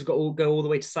Quins have got to go all the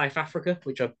way to South Africa,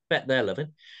 which I bet they're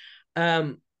loving.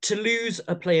 Toulouse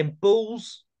are playing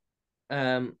Bulls.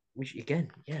 Which again,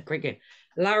 yeah, great game.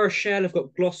 La Rochelle have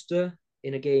got Gloucester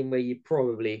in a game where you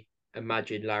probably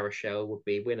imagine La Rochelle would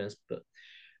be winners, but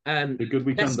A good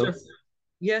weekend though. Leicester,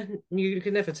 yeah, you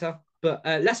can never tell. But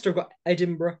Leicester have got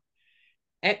Edinburgh,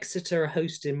 Exeter are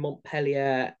hosting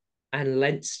Montpellier, and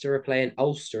Leinster are playing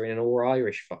Ulster in an all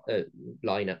Irish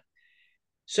lineup.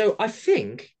 So I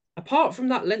think apart from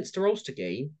that Leinster Ulster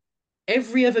game,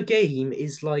 every other game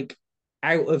is like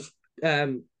out of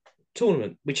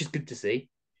tournament, which is good to see.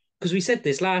 Because we said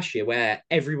this last year where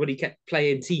everybody kept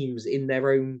playing teams in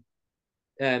their own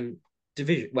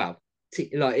division, well,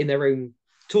 like in their own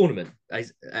tournament,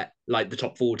 like the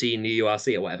top 14 in the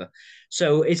URC or whatever.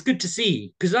 So it's good to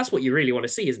see because that's what you really want to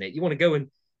see, isn't it? You want to go and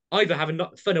either have a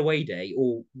fun away day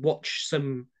or watch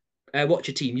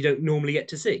a team you don't normally get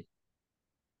to see.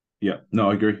 Yeah, no,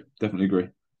 I agree. Definitely agree.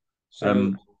 So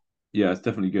Um, yeah, it's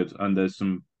definitely good, and there's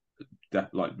some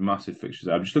like massive fixtures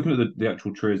there. I'm just looking at the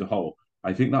actual tree as a whole.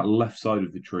 I think that left side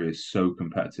of the tree is so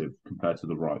competitive compared to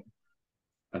the right.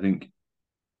 I think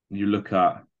you look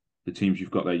at the teams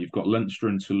you've got there. You've got Leinster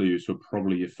and Toulouse, who are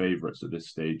probably your favourites at this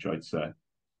stage, I'd say.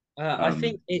 I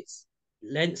think it's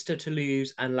Leinster,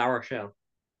 Toulouse, and La Rochelle.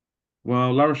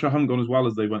 Well, La Rochelle haven't gone as well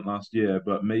as they went last year,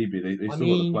 but maybe they've I still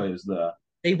got the mean, players there.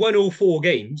 they won all 4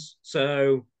 games,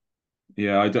 so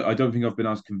Yeah, I don't think I've been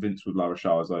as convinced with La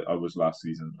Rochelle as I was last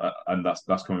season, and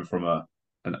that's coming from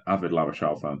an avid La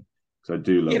Rochelle fan. because I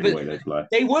do Yeah, love the but way they play.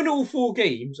 they won all 4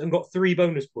 games and got 3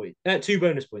 bonus points. 2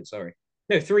 bonus points, sorry.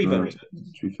 No, three No, bonus.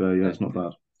 to be fair, yeah, Uh, it's not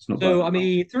bad. It's not bad. So I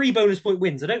mean, 3 bonus point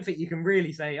wins. I don't think you can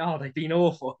really say, oh, they've been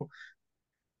awful.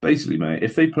 Basically, mate,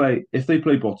 if they play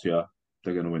Botia,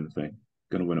 they're going to win the thing.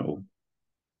 Going to win it all.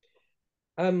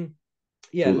 Um,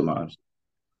 It's yeah, all that matters.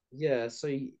 yeah. So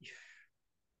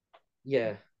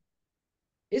yeah,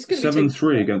 it's going to be Seven taken.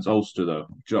 three against Ulster, though.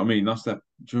 Do you know what I mean? That's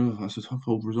a tough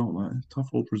old result, man. Tough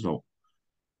old result.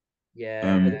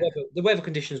 Yeah, but Um, the weather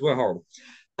conditions were horrible.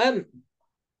 Um,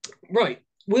 right.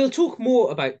 We'll talk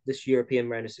more about this European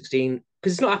round of 16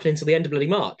 because it's not happening until the end of bloody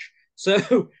March.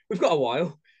 So we've got a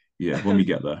while. yeah, when we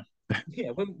get there.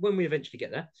 Yeah, when we eventually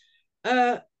get there.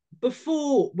 Uh,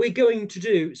 Before we're going to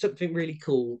do something really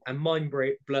cool and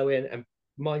blowing and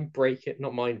mind breaking,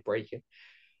 not mind breaking.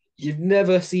 You've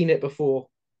never seen it before.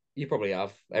 You probably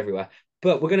have everywhere.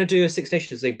 But we're going to do a Six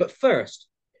Nations thing. But first,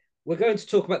 we're going to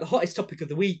talk about the hottest topic of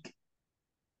the week: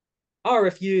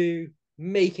 RFU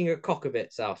making a cock of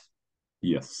itself.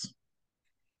 Yes.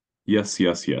 Yes,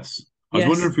 yes, yes. I was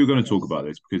wondering Yes, if we were going to talk yes, about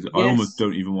this because I almost yes.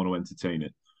 don't even want to entertain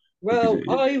it because Well,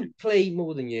 I play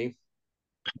more than you,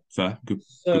 fair, good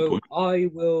so point. I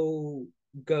will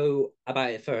go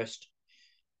about it first.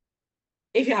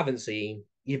 If you haven't seen,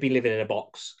 you've been living in a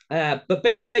box. But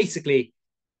basically,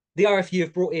 the RFU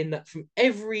have brought in that from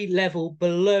every level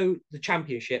below the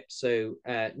championship, so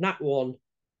Nat 1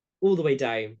 all the way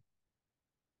down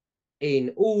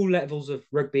in all levels of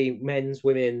rugby, men's,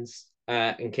 women's,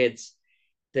 and kids.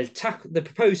 The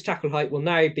proposed tackle height will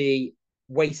now be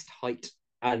waist height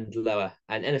and lower,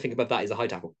 and anything above that is a high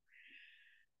tackle.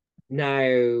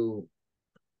 Now,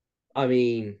 I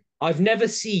mean, I've never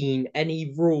seen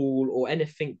any rule or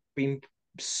anything being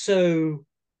so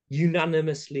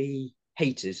unanimously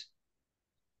hated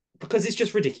because it's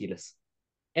just ridiculous.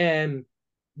 Um,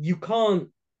 you can't.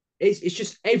 It's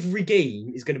just every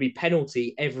game is going to be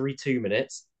penalty every 2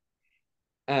 minutes.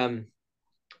 Um,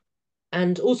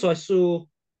 and also I saw.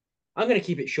 I'm going to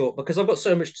keep it short because I've got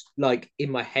so much like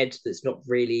in my head that's not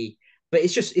really. But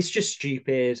it's just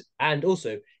stupid. And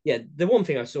also, yeah, the one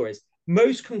thing I saw is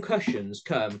most concussions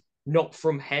come not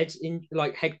from head in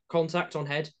like head contact on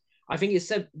head. I think it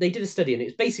said they did a study and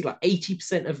it's basically like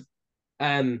 80% of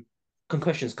um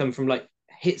concussions come from like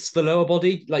hits the lower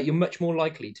body. Like you're much more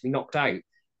likely to be knocked out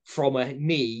from a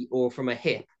knee or from a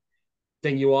hip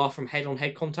than you are from head on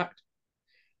head contact.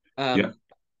 Yeah. Um,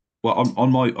 Well,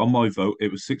 on my vote,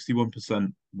 it was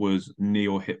 61% was knee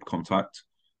or hip contact,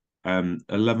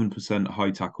 11%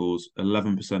 high tackles,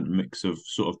 11% mix of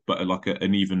sort of, but like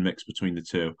an even mix between the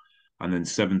two, and then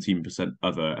 17%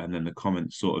 other. And then the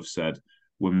comments sort of said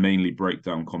were mainly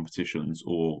breakdown competitions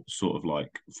or sort of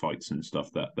like fights and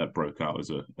stuff that broke out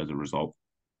as a result.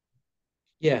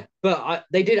 Yeah, but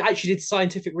they did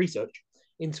scientific research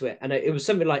into it, and it was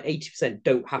something like 80%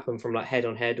 don't happen from like head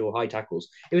on head or high tackles.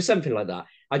 It was something like that.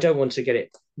 I don't want to get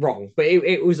it wrong, but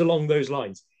it was along those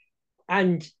lines.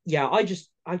 And yeah, I just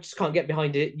can't get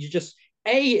behind it.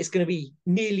 It's going to be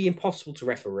nearly impossible to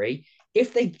referee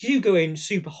if they do go in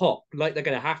super hot, like they're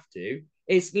going to have to.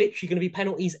 It's literally going to be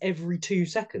penalties every 2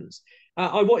 seconds.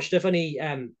 I watched a funny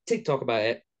TikTok about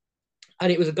it,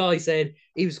 and it was a guy saying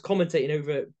he was commentating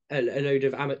over a load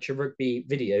of amateur rugby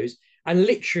videos, and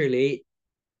literally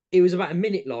it was about a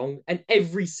minute long, and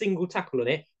every single tackle on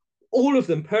it, all of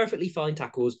them perfectly fine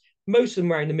tackles. Most of them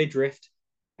were in the midriff,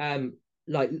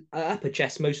 like upper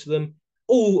chest. Most of them,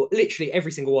 all literally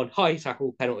every single one, high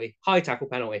tackle penalty,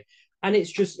 and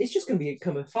it's just going to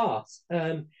become a farce.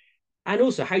 And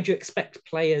also, how do you expect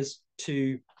players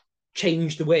to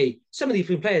change the way some of these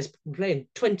players have been playing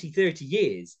 20, 30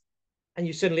 years, and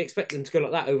you suddenly expect them to go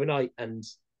like that overnight and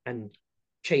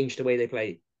change the way they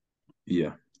play?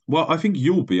 Yeah. Well, I think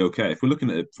you'll be okay if we're looking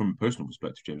at it from a personal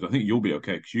perspective, James. I think you'll be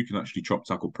okay because you can actually chop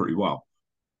tackle pretty well.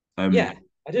 Yeah, Um,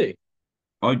 I do.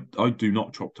 I do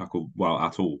not chop tackle well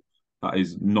at all. That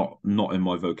is not in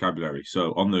my vocabulary.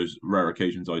 So on those rare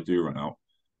occasions I do run out,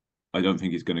 I don't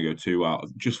think it's going to go too out.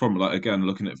 Just from like again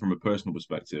looking at it from a personal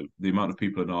perspective, the amount of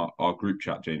people in our group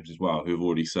chat, James, as well, who have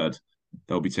already said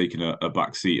they'll be taking a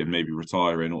back seat and maybe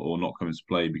retiring or not coming to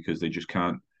play because they just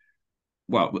can't.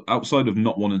 Well, outside of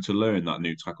not wanting to learn that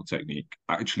new tackle technique,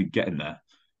 actually getting there,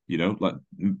 like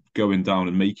going down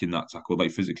and making that tackle, they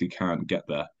physically can't get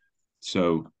there.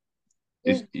 So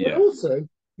Yeah, it's but yeah, also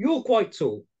you're quite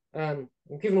tall. I'm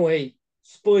giving away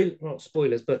not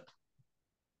spoilers, but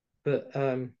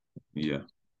yeah,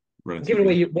 I'm giving relatively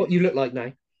away what you look like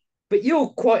now. But you're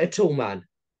quite a tall man.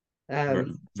 very,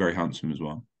 Um, very handsome as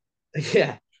well.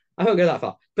 yeah, I won't go that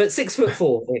far, but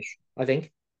 6'4" ish, I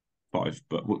think. Five,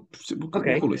 but we'll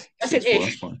Okay, call it I said 6'4".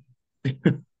 That's ish. fine.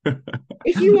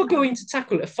 If you are going to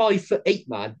tackle a 5'8"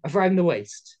 man around the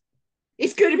waist,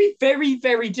 it's going to be very,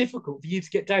 very difficult for you to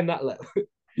get down that low.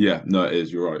 Yeah, no, it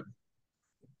is. You're right.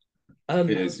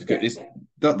 It is. Yeah.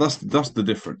 That's the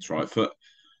difference, right? For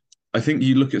I think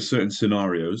you look at certain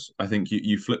scenarios. I think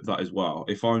you flip that as well.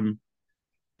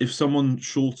 If someone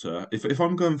shorter, if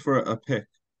I'm going for a pick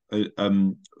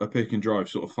and drive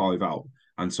sort of five out,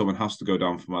 and someone has to go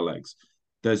down for my legs,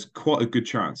 there's quite a good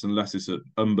chance, unless it's an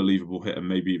unbelievable hit and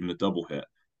maybe even a double hit,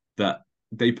 that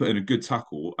they put in a good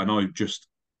tackle, and I just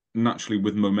naturally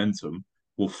with momentum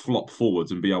will flop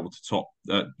forwards and be able to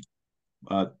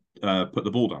uh, put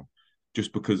the ball down,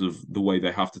 just because of the way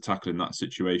they have to tackle in that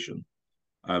situation.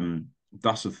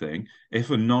 That's the thing. If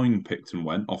a nine picked and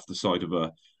went off the side of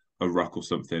a ruck or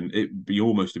something, it'd be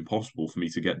almost impossible for me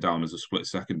to get down as a split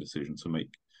second decision to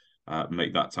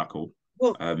make that tackle.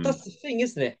 Well, Um, that's the thing,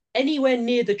 isn't it? Anywhere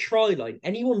near the try line,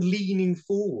 anyone leaning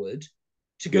forward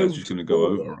to yeah, it's go just going to go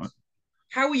over, forward, right?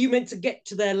 how are you meant to get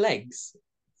to their legs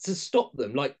to stop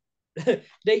them? Like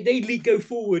they go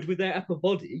forward with their upper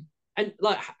body, and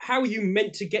like how are you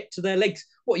meant to get to their legs?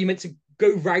 What are you meant to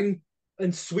go round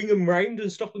and swing them round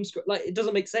and stop them? Like it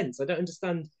doesn't make sense. I don't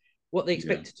understand what they Yeah,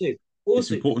 expect to do.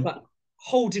 it's Also, important, like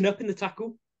holding up in the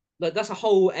tackle, like that's a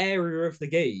whole area of the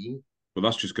game. but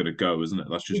that's just going to go, isn't it?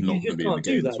 That's just not You going to just be in the can't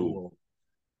do game that at all. anymore.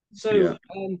 Yeah, So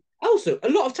also a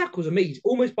lot of tackles are made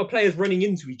almost by players running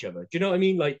into each other. Do you know what I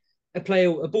mean? Like a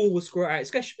ball will score out,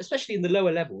 especially in the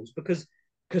lower levels, because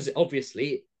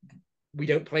obviously we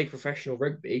don't play professional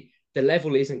rugby. The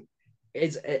level isn't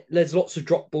is there's lots of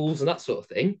drop balls and that sort of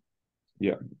thing.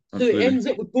 yeah, So it absolutely. ends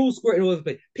up with balls squirting all over the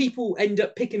place. People end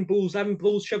up picking balls, having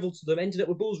balls shoveled to them, ended up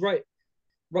with balls right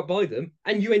by them,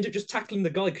 and you end up just tackling the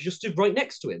guy because you're stood right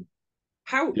next to him.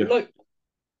 How Yeah. like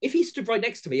if he stood right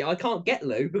next to me, I can't get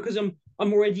low because I'm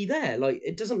already there. Like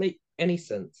it doesn't make any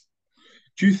sense.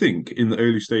 Do you think in the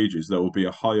early stages there will be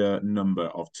a higher number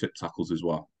of tip tackles as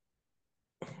well?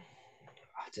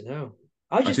 I don't know.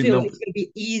 I I just think feel like they'll. it's going to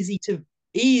be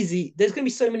easy. There's going to be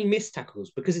so many missed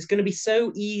tackles because it's going to be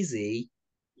so easy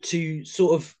to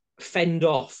sort of fend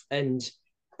off and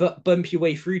but bump your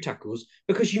way through tackles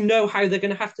because you know how they're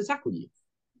going to have to tackle you.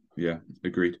 Yeah,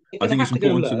 agreed. They're I going to think it's have to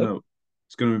go important to low. note.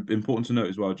 It's going to be important to note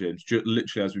as well, James.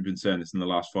 Literally, as we've been saying this in the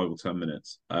last 5 or 10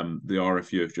 minutes, the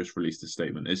RFU have just released a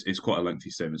statement. It's quite a lengthy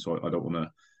statement, so I don't want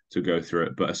to go through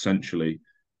it. But essentially,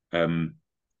 um,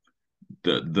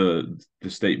 the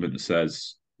statement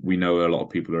says we know a lot of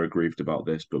people are aggrieved about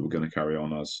this, but we're going to carry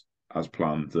on as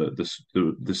planned.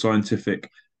 The scientific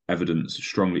evidence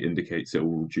strongly indicates it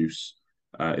will reduce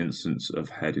incidents of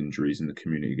head injuries in the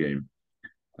community game.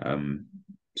 Um,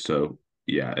 so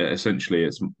yeah, essentially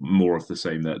it's more of the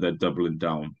same. They're doubling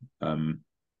down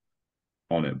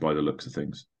on it by the looks of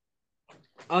things.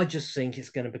 I just think it's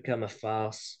going to become a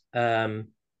farce.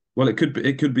 Well, it could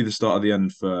be the start of the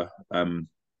end for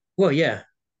Well, yeah,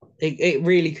 it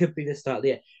really could be the start of the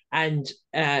year. And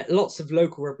lots of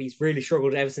local rugby's really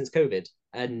struggled ever since COVID.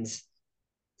 And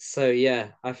so, yeah,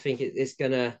 I think it's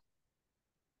gonna.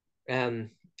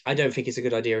 Um, I don't think it's a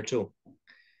good idea at all.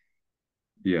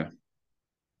 yeah.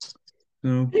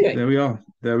 No, Anyway, there we are.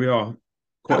 There we are.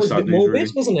 that Quite was a sad bit news, morbid,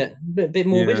 really. wasn't it? A bit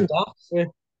morbid Yeah, and dark. So,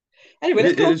 anyway,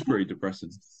 let's it go on is to pretty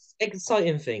depressing.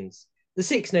 exciting things. The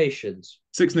Six Nations.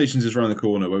 Six Nations is around the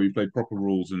corner where we played proper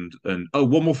rules and oh,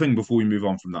 one more thing before we move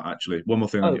on from that. Actually, one more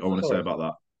thing Oh, I want to say sorry. about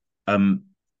that.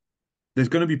 There's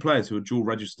going to be players who are dual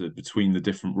registered between the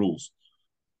different rules.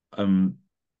 Um,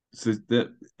 so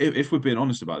that if we're being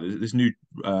honest about it, this new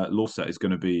law set is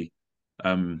going to be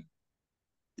um,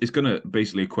 it's going to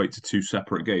basically equate to two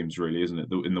separate games, really, isn't it?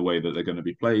 In the way that they're going to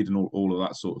be played and all of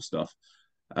that sort of stuff.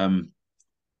 Um,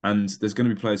 and there's going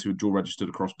to be players who are dual registered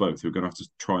across both who are going to have to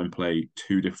try and play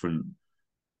two different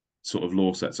sort of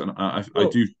law sets. And I Well,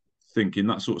 do think in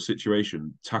that sort of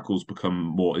situation, tackles become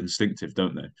more instinctive,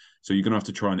 don't they? So you're going to have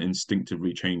to try and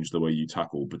instinctively change the way you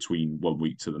tackle between one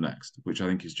week to the next, which I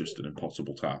think is just an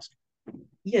impossible task.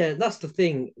 yeah, that's the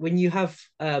thing. When you have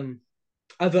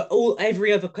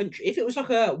every other country, if it was like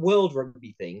a world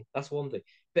rugby thing, that's one thing.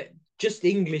 But just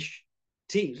English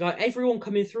teams, like everyone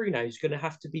coming through now is going to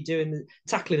have to be doing the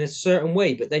tackling a certain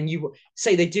way. But then you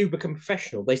say they do become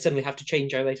professional, they suddenly have to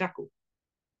change how they tackle.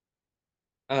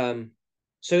 Um,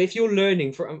 so if you're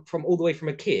learning from all the way from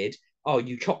a kid, oh,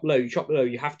 you chop low, you chop low,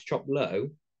 you have to chop low,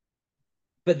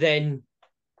 but then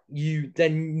you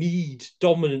then need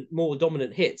more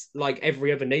dominant hits like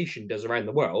every other nation does around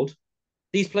the world.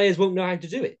 These players won't know how to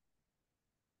do it.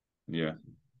 Yeah,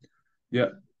 yeah,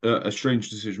 a strange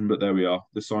decision, but there we are.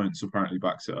 The science apparently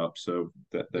backs it up, so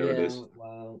there it Yeah, is.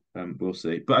 well, We'll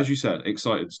see. But as you said,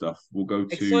 exciting stuff. We'll go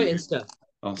to exciting stuff.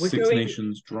 Our We're Six going,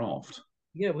 Nations draft.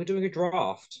 yeah, we're doing a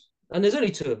draft, and there's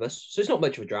only two of us, so it's not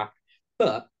much of a draft.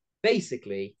 But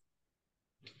basically,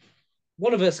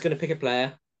 one of us is going to pick a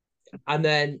player, and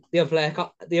then the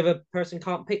other person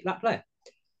can't pick that player.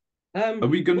 Are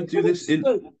we going to do this in?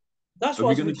 That's Are what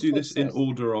I we was going to just do about to this in say.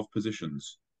 order of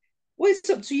positions? Well, it's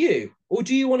up to you, or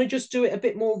do you want to just do it a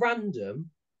bit more random?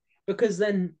 Because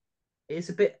then it's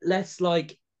a bit less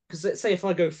like, because let's say if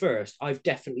I go first, I've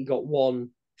definitely got 1,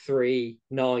 3,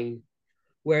 9.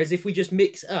 Whereas if we just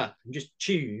mix up and just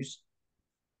choose,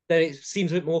 then it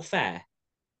seems a bit more fair.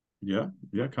 Yeah,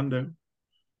 yeah, can do.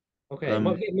 Okay, it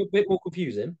might Um, get a bit more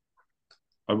confusing,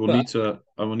 I will but need to.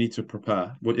 I will need to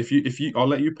prepare. Well, if you, I'll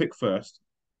let you pick first.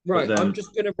 But right, I'm then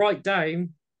just going to write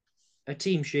down a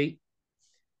team sheet.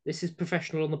 This is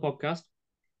professional on the podcast,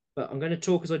 but I'm going to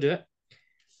talk as I do it,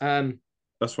 um,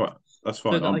 that's fine. That's so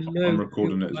fine. that I I'm know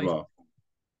recording it as well.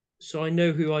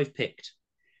 who I've picked.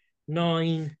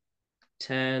 9,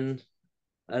 10,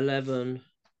 11,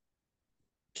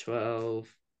 12,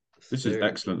 This is 13,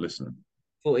 excellent listening.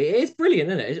 40. It's brilliant,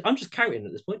 isn't it? I'm just counting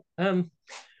at this point.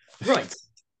 Right.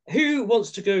 Who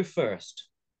wants to go first?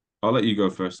 I'll let you go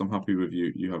first. I'm happy with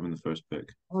you having the first pick.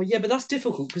 Oh yeah, but that's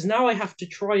difficult because now I have to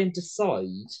try and decide.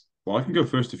 Well, I can go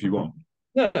first if you want.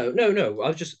 No, no, no. I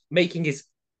was just making his.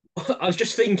 I was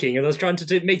just thinking, and I was trying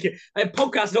to make it. A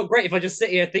podcast's not great if I just sit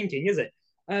here thinking, is it?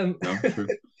 No, true,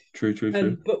 true, true,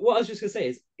 true. But what I was just gonna say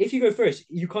is, if you go first,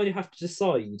 you kind of have to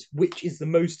decide which is the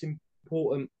most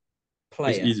important It's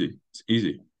player. easy. It's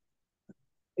easy.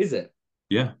 Is it?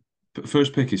 Yeah.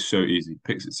 First pick is so easy.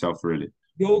 Picks itself really.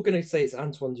 You're gonna say it's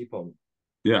Antoine Dupont.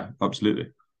 Yeah,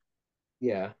 absolutely.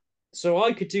 Yeah. So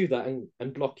I could do that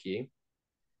and block you,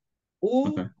 or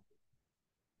Okay.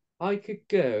 I could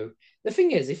go. The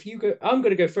thing is, if you go, I'm going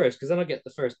to go first because then I get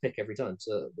the first pick every time.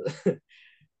 So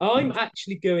I'm Yeah.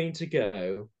 actually going to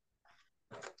go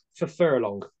for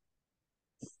Furlong.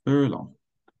 Furlong.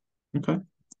 Okay.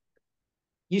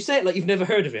 You say it like you've never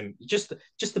heard of him. Just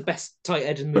the best tight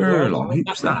end in the world. Furlong.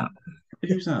 Who's that?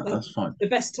 Who's that? That's fine. The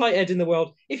best tight end in the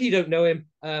world. If you don't know him,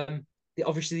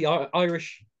 obviously the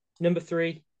Irish number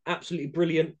 3, absolutely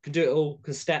brilliant. Can do it all.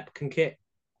 Can step. Can kick.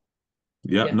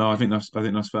 Yeah, Yeah. no, I think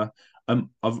that's fair.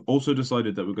 I've also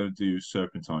decided that we're going to do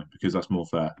Serpentine because that's more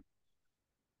fair.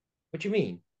 What do you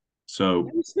mean? No, So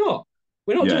it's not.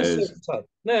 We're not yeah, doing it is. certain type.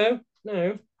 No,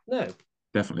 no, no.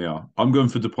 Definitely are. I'm going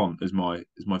for Dupont as my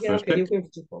Yeah, first okay, you're pick. going for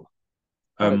football.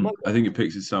 All right, my I think it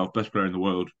picks itself. Best player in the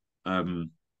world.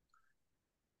 Um,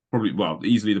 Probably well,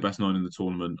 easily the best nine in the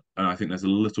tournament. And I think there's a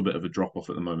little bit of a drop off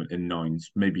at the moment in nines.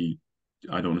 Maybe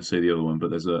I don't want to say the other one, but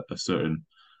there's a certain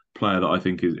player that I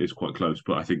think is quite close.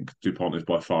 But I think Dupont is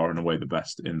by far and away the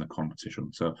best in the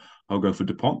competition. So I'll go for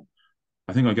Dupont.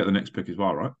 I think I get the next pick as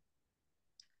well, right?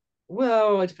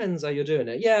 Well, it depends how you're doing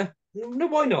it. Yeah, no,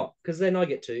 why not? Because then I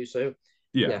get to. So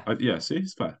Yeah, yeah. yeah. See,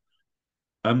 it's fair.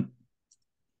 Um,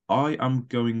 I am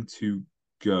going to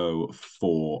go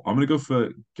for. I'm going to go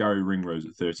for Gary Ringrose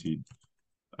at 13.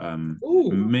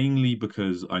 Ooh, Mainly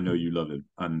because I know you love him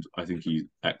and I think he's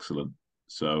excellent.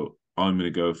 So I'm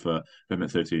going to go for him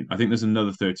at 13. I think there's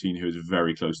another 13 who is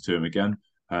very close to him again,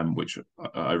 which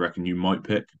I reckon you might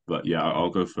pick. But yeah, I'll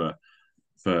go for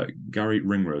Gary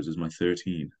Ringrose as my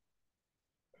 13.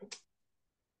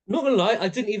 not gonna lie, I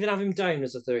didn't even have him down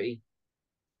as a 30.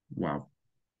 Wow.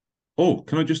 Oh,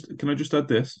 can I just add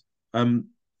this? Um,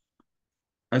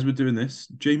 as we're doing this,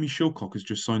 Jamie Shilcock has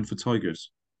just signed for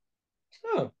Tigers,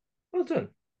 Oh, well done.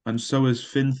 and so has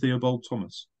Finn Theobald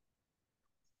Thomas.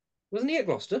 Wasn't he at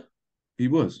Gloucester? He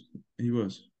was. He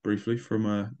was briefly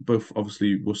from both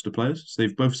obviously Worcester players. So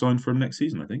they've both signed for him next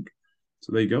season, I think.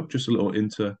 So there you go. Just a little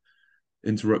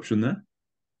interruption there.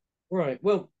 Right.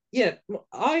 Well, yeah,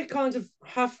 I kind of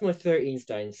have my 13s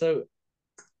down. So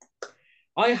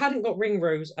I hadn't got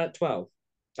Ringrose at 12.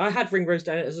 I had Ringrose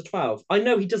down as a 12. I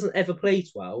know he doesn't ever play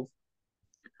 12.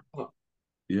 But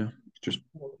Yeah, just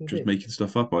what can you just do? making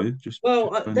stuff up, are you? Just Well,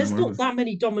 going them there's wherever. not that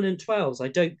many dominant 12s, I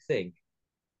don't think.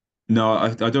 No, I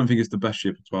don't think it's the best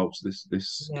shape of 12s.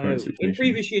 This current No. Six In Nations.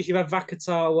 previous years, you've had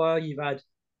Vakatawa, you've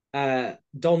had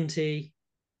Dante,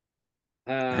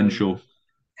 um, Henshaw.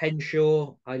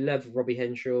 Henshaw. I love Robbie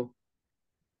Henshaw.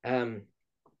 Um,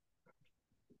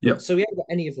 but Yep. so we haven't got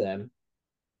any of them.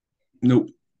 Nope.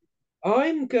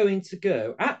 I'm going to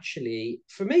go actually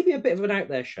for maybe a bit of an out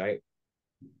there shout,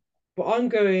 but I'm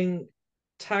going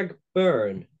Tag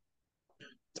Burn.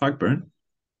 Tagburn.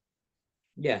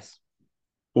 Yes,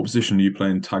 What position are you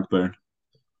playing Tagburn?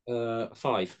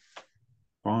 5.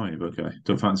 5. Okay.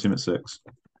 Don't fancy him at 6.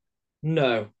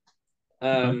 No,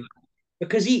 Okay.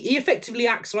 because he effectively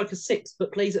acts like a 6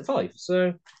 but plays at 5.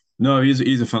 So No,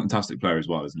 he's a fantastic player as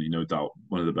well, isn't he? No doubt,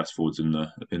 one of the best forwards in the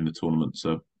tournament.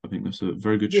 So I think that's a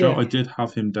very good shout. Yeah, I did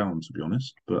have him down to be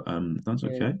honest, but that's yeah.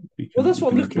 okay. Well, that's We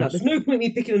what I'm can looking at. There's adjust. no point me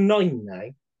picking a 9 now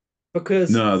because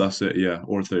No, that's it. Yeah,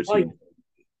 or a I 13.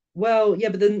 well, yeah,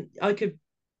 but then I could.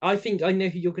 I think I know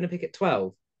who you're going to pick at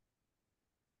 12,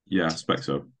 Yeah, I expect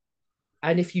so.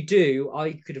 and if you do,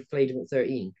 I could have played him at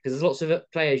 13 because there's lots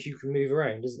of players you can move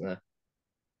around, isn't there?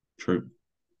 True.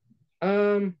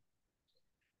 Um,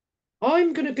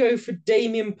 I'm going to go for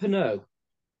Damien Pinot.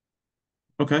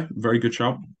 Okay, very good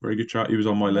shout. Very good shout. He was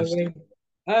on my My list. wing.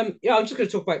 Yeah, I'm just going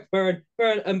to talk about Burn.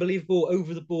 Burn, unbelievable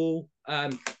over the ball.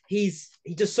 He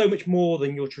does so much more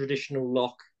than your traditional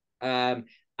lock.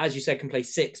 As you said, can play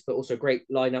six, but also great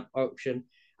lineup option.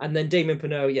 And then Damon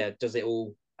Pinot, yeah, does it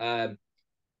all.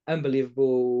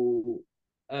 Unbelievable.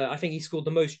 I think he scored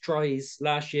the most tries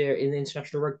last year in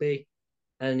international rugby,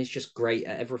 and he's just great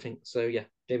at everything. So yeah,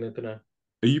 Damon Pinot.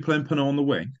 Are you playing Pinot on the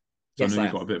wing? So I know Yes, I you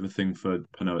am. got a bit of a thing for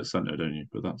Pinot at centre, don't you?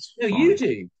 But that's No, you fine.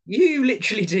 do. You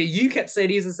literally do. You kept saying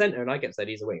he's a centre, and I kept saying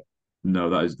he's a winger. No,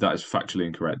 that is factually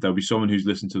incorrect. There'll be someone who's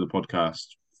listened to the podcast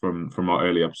from our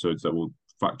early episodes that will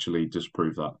factually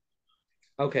disprove that.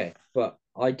 Okay, but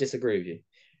I disagree with you.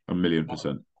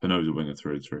 1,000,000%. Pinot's a winger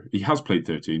through and through. He has played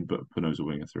 13, but Pinot's a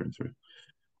winger through and through.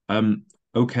 Um,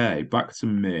 okay, back to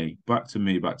me. Back to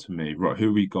me, back to me. Right,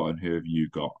 who we got and who have you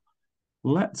got?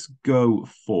 Let's go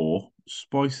for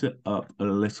spice it up a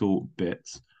little bit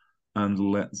and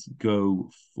let's go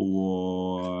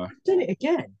for Done it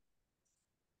again.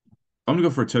 I'm gonna go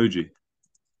for a Toji.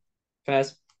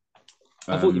 Fairs.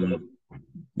 I thought you would. Um,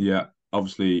 yeah,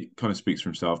 obviously kind of speaks for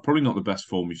himself. Probably not the best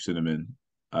form we've seen him in.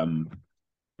 Um,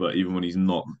 but even when he's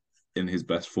not in his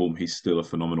best form, he's still a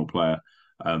phenomenal player.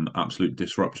 Absolute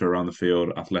disruptor around the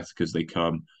field, athletic as they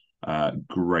come.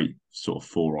 Great sort of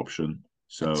four option.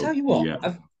 I tell So you what,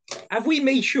 yeah. have we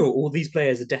made sure all these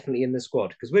players are definitely in the squad?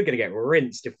 Because we're going to get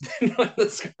rinsed if they're not in the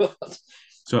squad.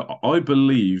 So I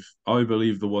believe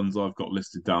the ones I've got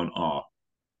listed down are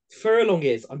Furlong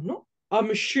is. I'm not. I'm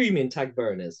assuming tag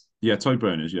burners. yeah, Ty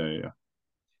Burners, yeah.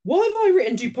 Why have I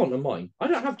written Dupont on mine? I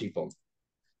don't have Dupont.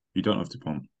 You don't have to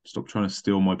punt. Stop trying to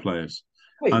steal my players.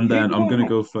 Wait, And who then do I'm I gonna have?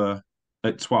 go for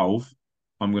at 12.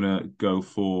 I'm gonna go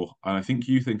for, and I think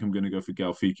you think I'm gonna go for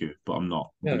Gail Fiku, but I'm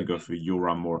not. I'm gonna No. go for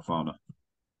Yoram Morafana.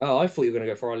 Oh, I thought you were going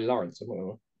to go for Ollie Lawrence.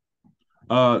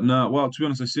 No, well, to be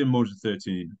honest, I see him more to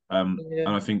 13. Yeah, And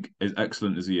I think as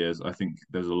excellent as he is, I think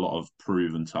there's a lot of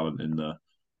proven talent in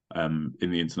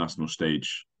the international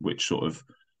stage, which sort of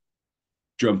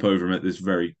jump over him at this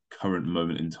very current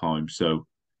moment in time. So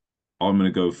I'm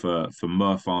going to go for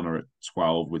Murfana at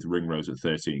 12 with Ringrose at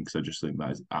 13 because I just think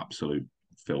that is absolute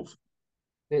filth.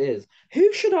 it is.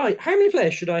 Who should I? How many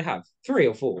players should I have? Three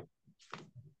or four?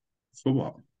 For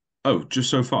what? Oh, just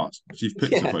so far. So you've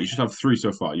picked so Yeah, far. You should have three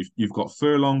so far. You've got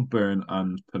Furlong, Burn,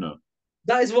 and Pinot.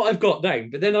 that is what I've got down.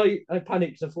 But then I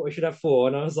panicked. I thought I should have four,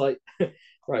 and I was like,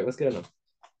 right, what's going on?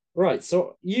 Right,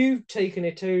 so you've taken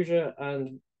Etoja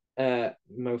and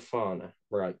Mofana.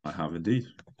 Right. I have indeed.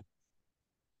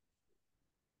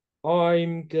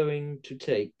 I'm going to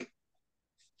take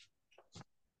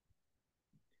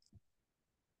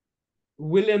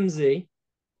Williamsy,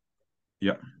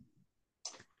 Yeah,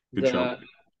 good shout. the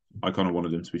I kind of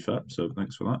wanted him to be fit, so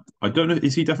thanks for that. I don't know.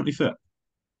 Is he definitely fit?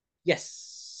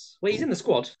 yes. Well, he's Cool. in the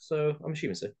squad, so I'm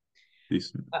assuming so.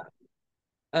 Decent.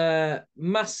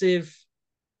 Massive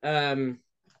um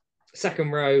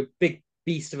second row, big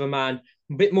beast of a man,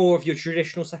 a bit more of your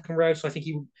traditional second row. So I think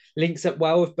he links up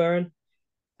well with Byrne.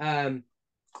 Um,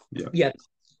 Yeah. yeah,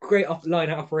 great line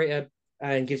out operator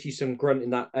and gives you some grunt in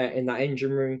that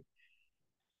engine room.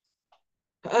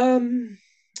 Um,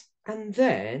 and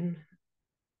then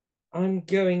I'm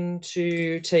going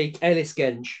to take Ellis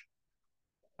Genge.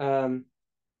 Um,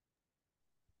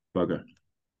 Bugger.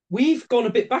 we've gone a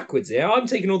bit backwards here. I'm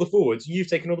taking all the forwards, you've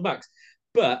taken all the backs.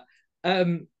 But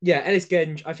yeah, Ellis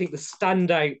Genge, I think the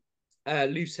standout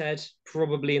loose head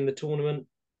probably in the tournament.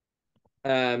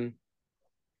 Um,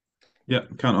 Yeah,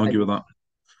 can't argue with that.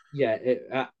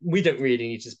 yeah, we don't really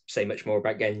need to say much more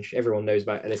about Genge. Everyone knows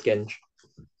about Ellis Genge.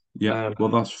 Yeah, Um, well,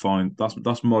 that's fine.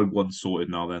 That's my one sorted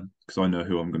now then, because I know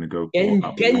who I'm going to go for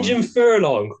at Genge one. and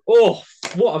Furlong. Oh,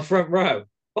 what a front row.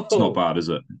 It's not Oh, bad, is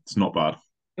it? It's not bad.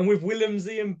 and with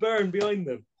Williamsy and Byrne behind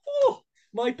them. Oh,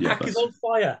 my Yeah, pack is that's on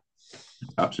fire.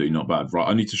 absolutely not bad. Right,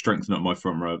 I need to strengthen up my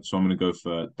front row, so I'm going to go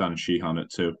for Dan Sheehan at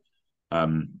 2.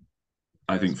 Um,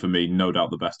 I think for me, no doubt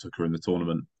the best hooker in the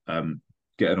tournament.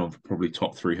 Getting on for probably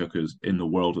top 3 hookers in the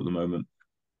world at the moment,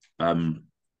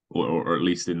 or at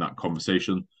least in that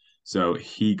conversation. So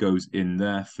he goes in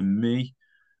there for me.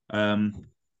 Um,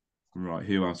 Right,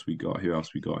 who else we got? Who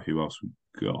else we got? Who else we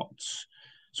got?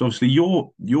 So obviously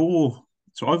you're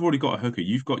so I've already got a hooker.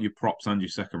 You've got your props and your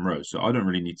second row, so I don't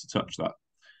really need to touch that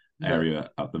No, area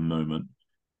at the moment.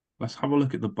 Let's have a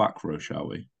look at the back row, shall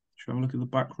we? Shall we look at the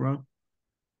back row?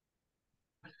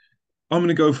 I'm going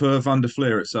to go for Van der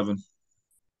Fleer at 7.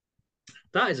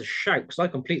 that is a shout because I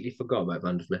completely forgot about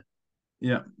Van der Fleer.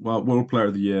 Yeah, well, World Player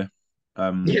of the Year,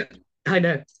 Yeah, I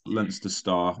know. Leinster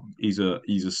star.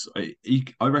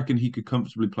 I reckon he could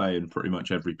comfortably play in pretty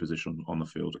much every position on the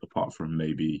field, apart from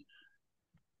maybe.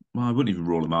 Well, I wouldn't even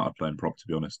rule him out of playing prop, to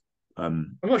be honest.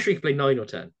 I'm not sure he can play 9 or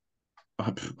 10.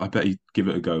 I bet he'd give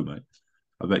it a go, mate.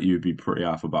 I bet you'd be pretty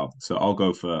half about. So I'll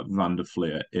go for Van der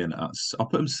Fleer in at. I'll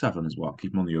put him 7 as well.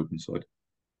 Keep him on the open side.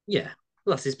 Yeah,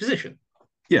 well, that's his position.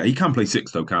 Yeah, he can play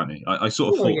 6 though, can't he? I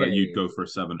sort of Oh thought yeah, that you'd yeah, go for a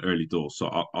 7 early doors, so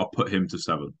I'll put him to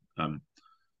 7,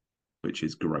 which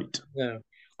is great. yeah. No,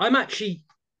 I'm actually.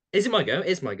 Is it my go?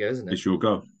 It's my go, isn't it? It's your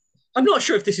go. I'm not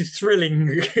sure if this is thrilling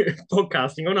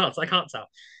podcasting or not. So I can't tell.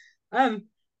 Um,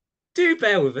 do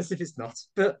bear with us if it's not,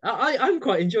 but I'm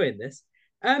quite enjoying this.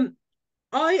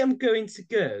 I am going to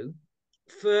go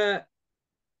for.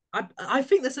 I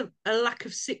think there's a lack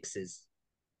of sixes.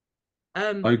 I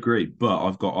Um, agree, but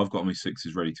I've got my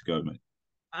sixes ready to go, mate.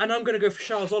 and I'm going to go for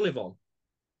Charles Olivon.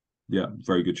 Yeah,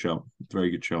 very good shout.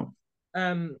 Very good shout.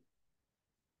 Um,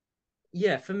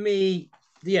 yeah, for me,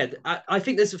 yeah, I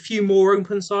think there's a few more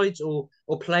open sides or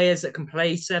players that can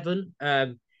play 7.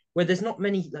 Where there's not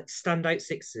many like standout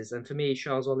sixes, and for me,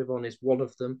 Charles Olivon is one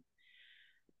of them.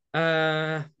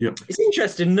 Yep. It's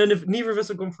interesting. Neither of us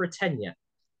have gone for a 10 yet.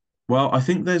 Well, I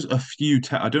think there's a few.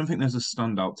 I don't think there's a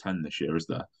standout 10 this year, is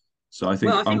there? So I Well,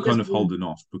 think I I'm think kind of holding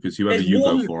off because whoever there's you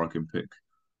go one. for, I can pick.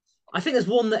 I think there's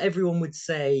one that everyone would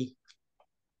say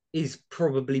is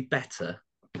probably better.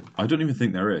 I don't even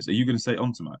think there is. Are you going to say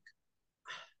Ontomac?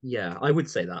 Yeah, I would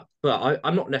say that, but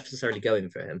I'm not necessarily going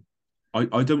for him.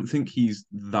 I don't think he's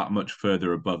that much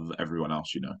further above everyone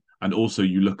else, you know. And also,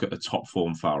 you look at a top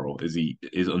form Farrell. Is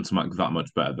Ontomac that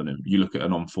much better than him? You look at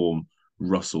an on form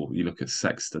Russell. You look at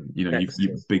Sexton. You know, you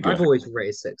Sexton. bigger. I've always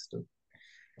rated Sexton.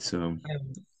 So Um,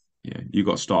 yeah, you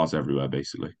got stars everywhere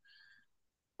basically.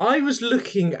 I was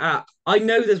looking at. I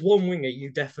know there's one winger you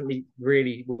definitely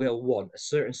really will want, a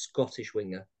certain Scottish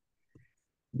winger.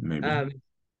 Maybe Um,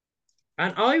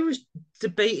 and I was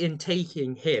debating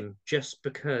taking him just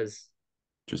because,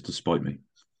 just to spite me.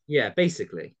 yeah,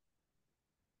 basically.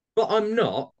 But I'm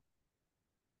not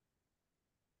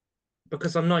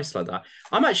because I'm nice like that.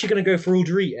 I'm actually going to go for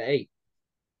Alderete at 8.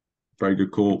 Very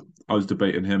good call. I was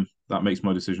debating him. That makes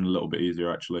my decision a little bit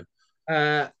easier, actually.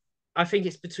 Uh, I think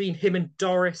it's between him and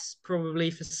Doris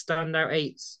probably for standout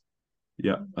eights.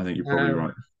 Yeah, I think you're probably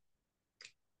Um,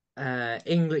 right.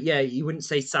 England, yeah, you wouldn't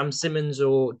say Sam Simmons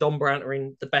or Don Brandt are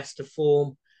in the best of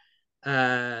form.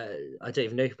 I don't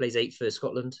even know who plays 8 for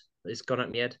Scotland. It's gone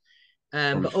out my head.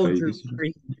 Probably But Old Drew,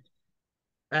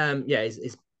 Ferguson. yeah,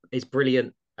 is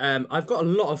brilliant. I've got a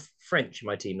lot of French in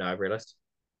my team now. I've realised.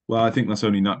 Well, I think that's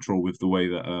only natural with the way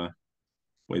But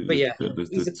that yeah, the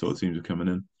he's a sort of teams are coming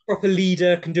in. proper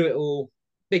leader, can do it all.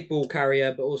 Big ball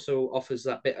carrier, but also offers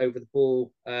that bit over the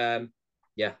ball.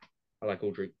 Yeah, I like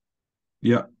Audrey.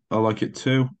 Yeah, I like it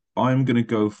too. I'm gonna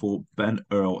go for Ben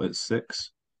Earl at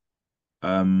 6.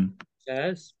 Um,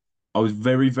 Says, I was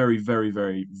very, very, very,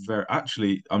 very, very.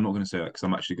 Actually, I'm not going to say that because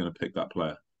I'm actually going to pick that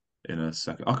player in a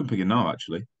second. I can pick it now,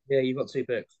 actually. yeah, you've got 2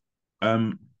 picks.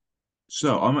 Um,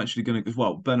 so I'm actually going to.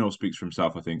 Well, Ben Earl speaks for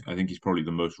himself. I think he's probably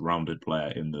the most rounded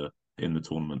player in the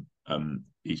tournament.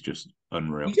 He's just You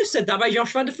unreal. just said that by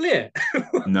Josh van der Fleer.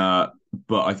 Nah,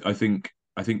 but I think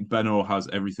Ben Earl has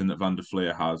everything that Van der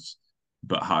Fleer has,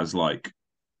 but has like.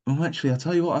 Oh, actually, I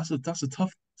tell you what, that's a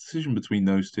tough decision between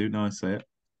those two. Now I say it.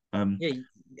 Um, Yeah,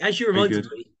 as you very reminded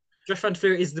good. me, Josh van der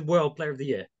Fleer is the World Player of the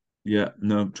Year. Yeah,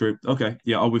 no, true. Okay,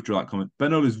 yeah, I'll withdraw that comment.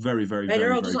 Ben Earl is very, very, Ben very,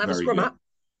 Earl very, doesn't have a very scrum good. app.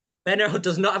 Ben Earl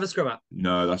does not have a scrum app.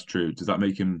 No, that's true. Does that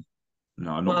make him?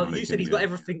 No, I'm not going Well, to you make said him. he's got Yeah,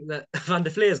 everything that Van der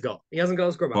Fleer's got. He hasn't got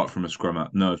a scrum app. apart from a scrum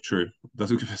out. No, true.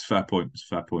 That's a fair point. It's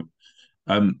a fair point.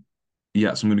 Um,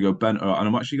 yeah, so I'm going to go Ben Earl, and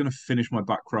I'm actually going to finish my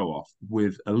back row off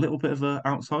with a little bit of an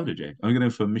outsider, Jay. I'm going to go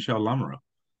for Michel Lamoureux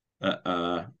at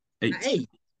At 8. 8,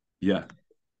 Yeah, over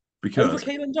because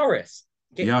Caelan Doris.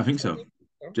 yeah, I think so.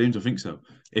 James, I think so.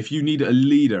 If you need a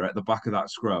leader at the back of that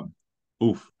scrum,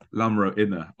 oof, Lamoureux in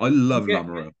there. I You love get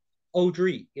Lamoureux.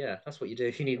 Audrey. Yeah, that's what you do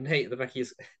if you need an 8 at the back of your.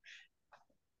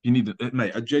 You need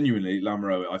mate. Genuinely,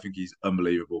 Lamoureux. I think he's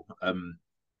unbelievable.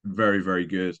 Very, very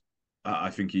good. I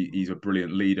think he's a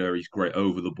brilliant leader. He's great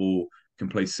over the ball. Can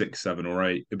play 6, 7, or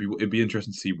 8. It'd be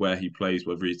interesting to see where he plays.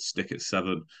 Whether he'd stick at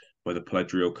 7, whether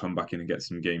Pelledri will come back in and get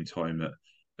some game time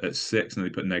at 6, and they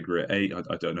put Negri at 8.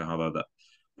 I don't know how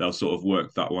they'll sort of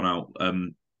work that one out.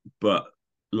 But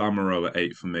Lamaro at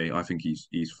 8 for me. I think he's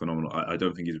phenomenal. I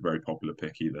don't think he's a very popular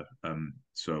pick either.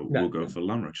 So we'll No. go for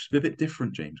Lamaro. Just a bit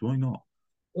different, James. Why not?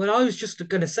 Well, I was just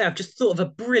going to say, I've just thought of a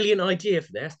brilliant idea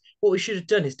for this. What we should have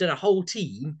done is done a whole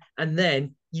team, and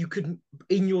then you could,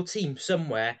 in your team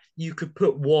somewhere, you could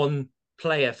put one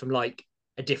player from like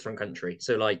a different country.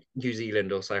 So like New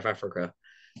Zealand or South Africa.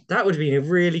 That would have been a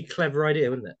really clever idea,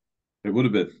 wouldn't it? It would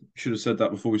have been. Should have said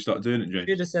that before we started doing it, Should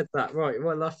James. have said that. Right.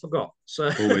 Well, I forgot.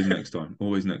 So Always next time.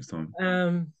 Always next time.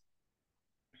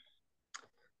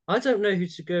 I don't know who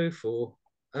to go for.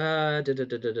 Da, da, da,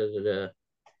 da, da, da, da.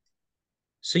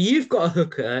 So you've got a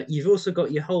hooker. You've also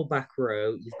got your whole back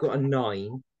row. You've got a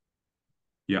 9.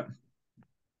 Yeah.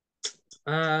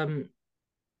 Um,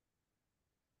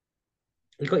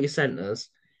 you've got your centers.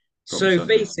 Got my So centres.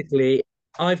 basically,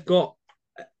 I've got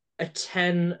a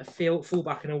 10, a field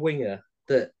fullback, and a winger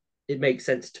that it makes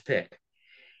sense to pick.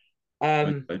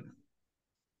 Okay.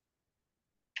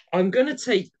 I'm gonna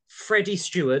take Freddie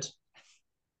Stewart.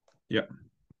 Yeah.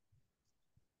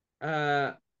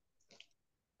 Uh,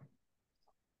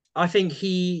 I think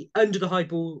he under the high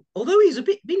ball, although he's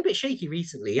been a bit shaky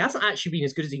recently, he hasn't actually been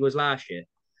as good as he was last year.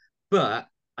 But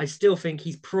I still think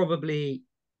he's probably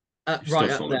She's still right up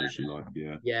there. solid, as she like.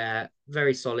 Yeah. Yeah,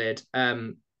 very solid.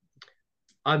 Again,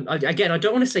 I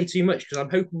don't want to say too much because I'm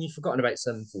hoping you've forgotten about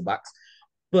some fullbacks.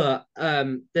 But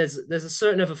there's a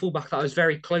certain other fullback that I was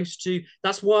very close to.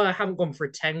 That's why I haven't gone for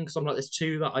a 10 because I'm like, there's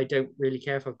two that I don't really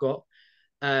care if I've got.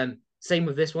 Same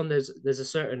with this one. There's a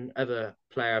certain other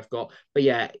player I've got, but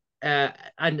yeah.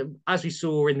 And as we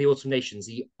saw in the Autumn Nations,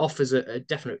 he offers a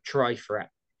definite try threat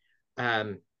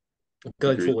going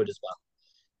Agreed. forward as well.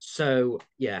 So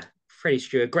yeah, Freddie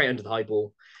Stewart, great under the high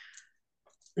ball.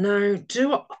 Now,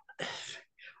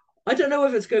 I don't know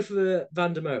whether to go for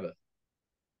Van der Merwe.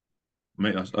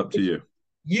 Mate, that's up to you.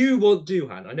 You want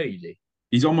Duhan, I know you do,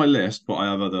 He's on my list, but I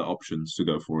have other options to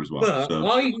go for as well. but So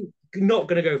I'm not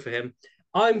going to go for him.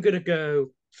 I'm going to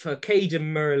go for Caden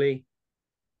Murley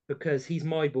because he's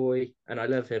my boy and I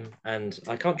love him, and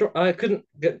I can't drop. I could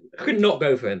not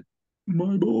go for him.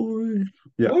 my boy.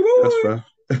 Yeah, that's My fair.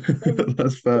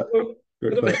 That's fair.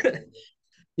 Very fair. boy.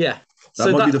 Yeah. That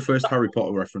So might be the first Harry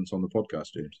Potter reference on the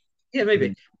podcast, James. yeah, I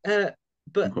maybe. think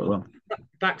But quite well.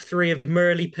 back three of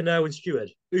Murley, Pinot, and Stewart.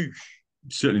 Oosh.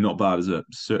 Certainly not bad, is it?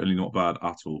 Certainly not bad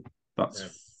at all. That's Yeah.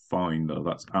 fine though.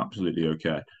 That's absolutely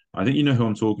okay. I think you know who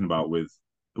I'm talking about with.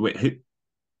 Wait,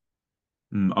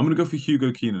 I'm going to go for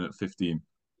Hugo Keenan at 15.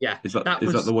 Yeah, Is that that is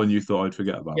that was the one you thought I'd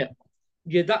forget about? yeah.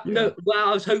 Yeah, that Yeah, no. Well,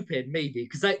 I was hoping maybe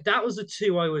because that was the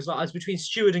two I was like. I was between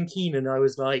Stewart and Keenan. I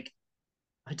was like,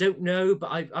 I don't know, but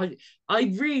I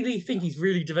really think he's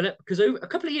really developed because a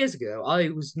couple of years ago I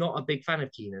was not a big fan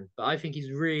of Keenan, but I think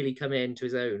he's really come into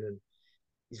his own and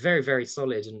he's very very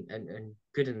solid and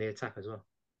good in the attack as well.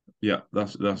 yeah.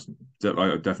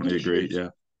 I definitely agree. Yeah,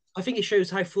 I think it shows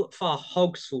how far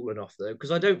Hogg's fallen off though,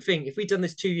 because I don't think if we'd done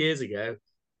this 2 years ago,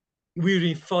 we would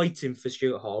have been fighting for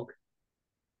Stuart Hogg.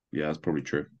 yeah. That's probably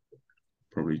true.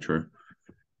 Probably true.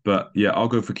 But yeah, I'll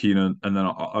go for Keenan, and then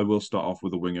I will start off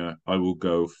with a winger. I will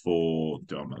go for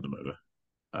Delman.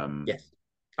 Yes,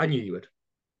 I knew you would.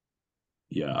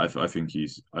 Yeah, I think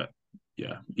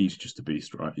yeah, he's just a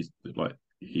beast, right?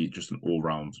 He's just an all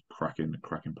round cracking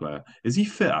player. Is he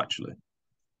fit actually?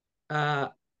 Uh,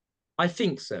 I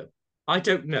think so. I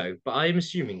don't know, but I'm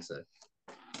assuming so.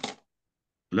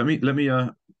 Let me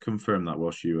confirm that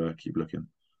whilst you keep looking.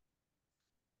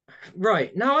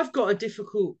 Right now, I've got a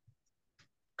difficult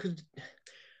because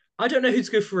I don't know who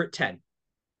to go for at 10,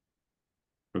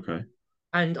 Okay.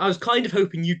 and I was kind of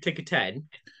hoping you'd take a 10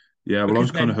 Yeah, well, I because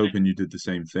was kind of then hoping you did the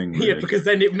same thing, yeah, really. because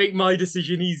then it'd make my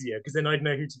decision easier because then I'd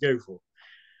know who to go for.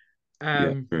 Yeah,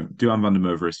 Um, true. Duan van der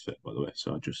Merwe is fit, by the way,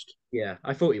 so I just yeah,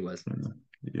 I thought he was.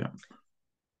 yeah.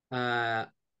 Uh,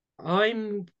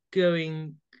 I'm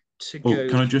going to Oh, go.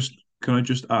 can I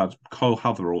just add, Kyle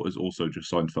Hatherall is also just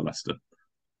signed for Leicester.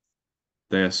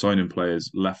 They are signing players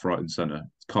left, right, and centre.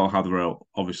 Kyle Hatherall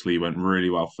obviously went really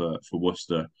well for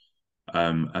Worcester,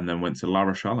 and then went to La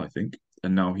Rochelle, I think,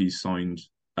 and now he's signed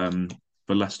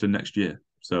for Leicester next year.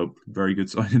 So very good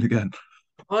signing again.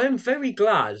 I am very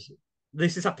glad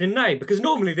this is happening now because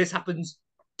normally this happens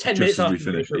 10 Just minutes as we after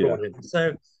we finish finish, yeah. recording.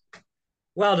 So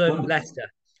well done, Well, Leicester.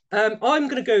 I'm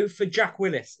going to go for Jack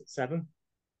Willis at 7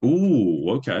 ooh,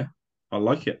 okay, I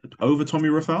like it. Over Tommy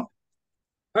Rafal.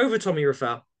 over Tommy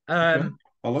Rafal. Okay,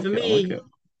 I For like it. I like me, it.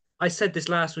 I said this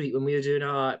last week when we were doing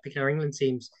our picking our England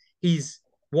teams. He's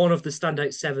one of the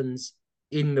standout sevens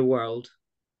in the world.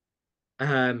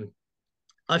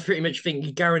 I pretty much think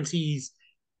he guarantees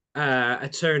a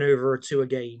turnover or two a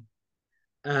game.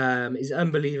 Is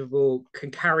unbelievable,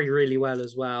 can carry really well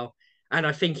as well. And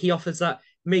I think he offers that.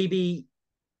 Maybe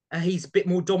he's a bit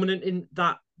more dominant in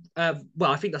that.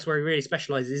 Well, I think that's where he really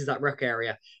specializes, is that ruck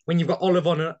area. When you've got Oliver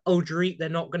and Alderete, they're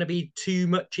not going to be too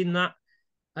much in that.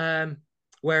 Um,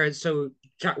 Whereas, so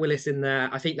Jack Willis in there,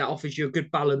 I think that offers you a good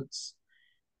balance.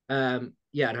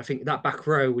 Yeah, and I think that back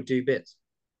row would do bits.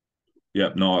 Yeah,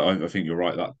 no, I think you're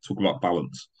right. That talk about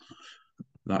balance.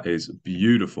 That is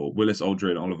beautiful. Willis,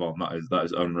 Aldrin, Oliver. That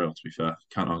is unreal. To be fair,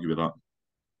 can't argue with that.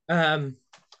 Um,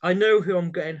 I know who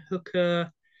I'm getting.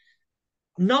 Hooker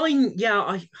nine.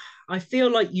 Yeah, I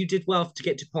feel like you did well to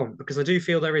get to Pont because I do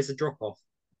feel there is a drop off.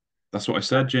 That's what I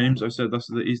said, James. I said that's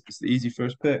the easy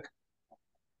first pick.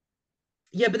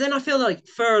 Yeah, but then I feel like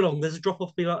Furlong, there's a drop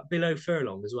off below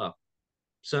Furlong as well.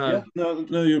 Yeah, So,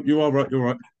 no, you are right. You're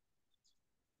right.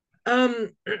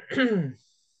 um,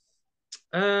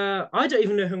 I don't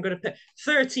even know who I'm going to pick.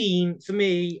 13 for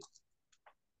me.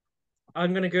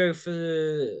 I'm going to go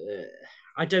for.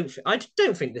 I don't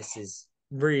think this is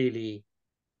really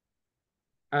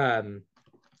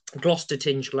Gloucester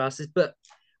tinge glasses, but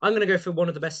I'm going to go for one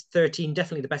of the best 13,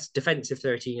 definitely the best defensive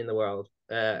 13 in the world,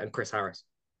 and Chris Harris.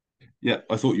 Yeah,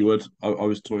 I thought you would. I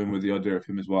was toying with the idea of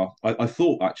him as well. I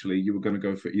thought actually you were going to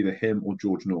go for either him or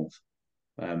George North.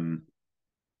 Um,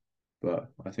 but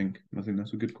I think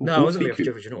that's a good call. No, I Oh, wasn't going to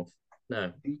go Fiku. for Jovic North.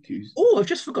 No. Fiku's Oh, I've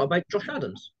just forgot about Josh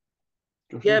Adams.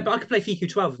 Josh Yeah, but Adams. I could play FIQ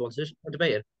 12 if I wanted. I'm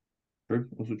debating. True,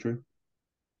 also true.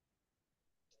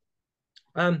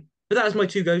 But that was my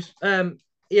two goes.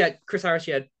 Yeah, Chris Harris,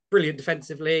 yeah, brilliant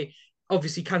defensively.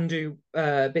 Obviously, can do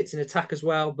bits in attack as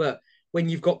well. But when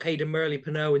you've got Caden Murley,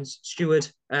 Pinot, and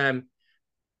Stewart, I'm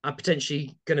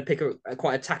potentially going to pick a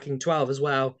quite attacking 12 as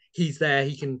well. He's there.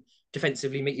 He can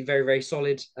defensively make you very, very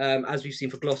solid. As we've seen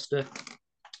for Gloucester,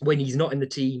 when he's not in the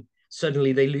team,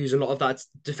 suddenly they lose a lot of that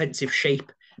defensive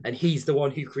shape, and he's the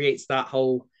one who creates that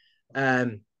whole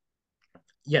um,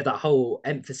 that whole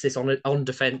emphasis on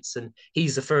defense, and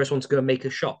he's the first one to go and make a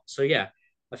shot. So yeah,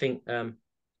 I think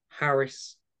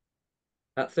Harris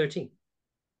at 13.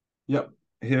 Yep.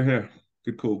 Here.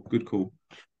 Good call. Good call.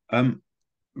 Um,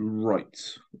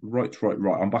 right.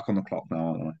 I'm back on the clock now,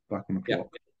 aren't I? Back on the Yeah. clock.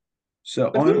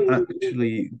 So I'm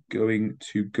actually going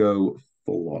to go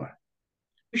for.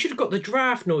 We should have got the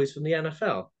draft noise from the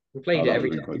NFL. We Oh, played it that would every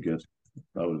have been day. quite good.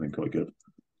 That would have been quite good.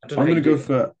 I don't know I'm how going you to go do it.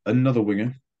 for another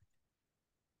winger.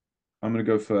 I'm going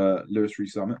to go for Lewis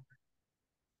Rees Summit.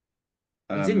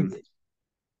 He's Um, injured.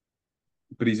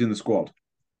 but he's in the squad.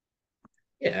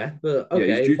 Yeah, but Yeah,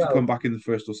 he's okay. due to Well, come back in the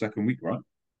first or second week, right?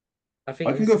 I I think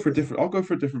can this go is. for a different. I'll go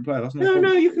for a different player. That's not a No,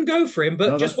 problem. you can go for him,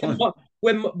 but No, that's just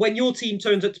when fine. when your team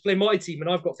turns up to play my team and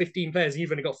I've got 15 players and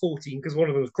you've only got 14 because one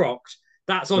of them's crocked,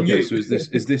 that's on Okay, you. so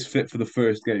is this fit for the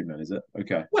first game then? Is it?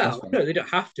 Okay, that's Well, fine. no, they don't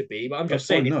have to be, but I'm That's just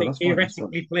saying fine. if No, they that's fine. That's fine.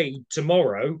 theoretically played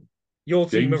tomorrow, your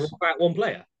team will James, require one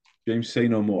player. James, say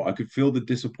no more. I could feel the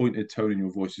disappointed tone in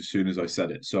your voice as soon as I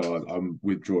said it, so I'm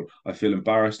withdrawn. I feel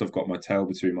embarrassed. I've got my tail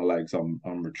between my legs. I'm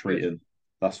Good. retreating.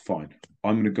 That's fine.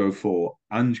 I'm going to go for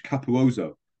Ange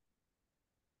Capuoso.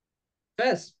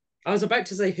 First, I was about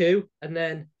to say who, and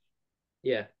then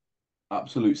yeah,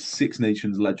 Absolute Six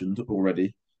Nations legend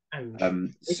already.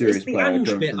 Ange. It's Serious the player Ange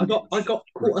going bit. from I got caught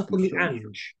strength up to on the strength.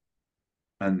 Ange.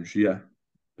 Ange, yeah,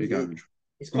 big It, Ange.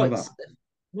 it's None of quite. that.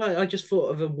 Well, I just thought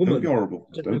of a Don't be woman. horrible.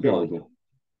 I don't know Don't be why. horrible.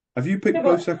 Have you Yeah, picked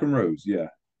both but second rows? Yeah,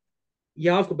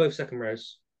 yeah, I've got both second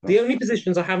rows. The that's only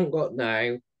positions I haven't got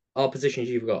now are positions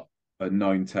you've got, a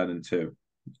 9, 10, and 2.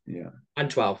 Yeah, and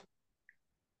 12.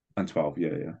 and 12.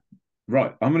 Yeah.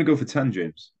 Right, I'm going to go for 10,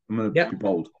 James. I'm going to Yeah. be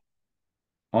bold.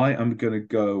 I am going to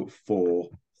go for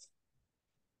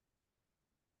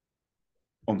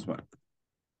Onsma.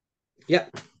 Yeah.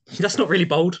 That's not really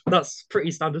bold. That's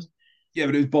pretty standard. Yeah,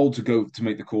 but it was bold to go to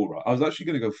make the call right. I was actually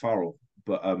going to go Farrell,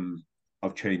 but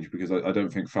I've changed because I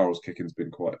don't think Farrell's kicking's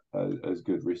been quite as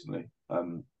good recently.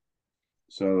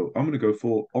 So I'm going to go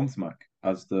for Onthmak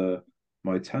as the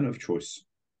my 10 of choice.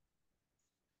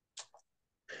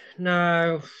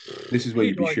 No. This is where Who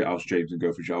you'd be do I shithouse James and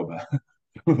go for Jalbert.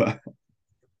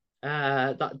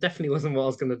 That definitely wasn't what I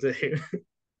was going to do.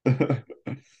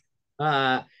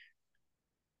 Uh,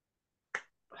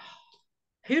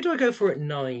 who do I go for at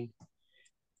nine?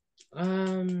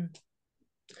 Um,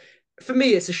 for me,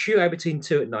 it's a shootout between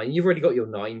two at nine. You've already got your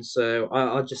nine, so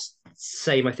I'll just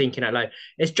say my thinking out loud.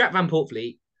 It's Jack Van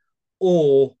Portfleet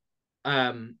or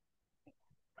um,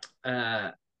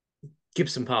 uh,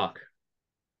 Gibson Park.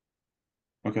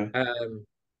 Okay. Um,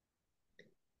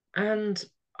 and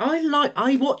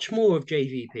I watch more of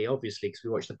JVP, obviously, because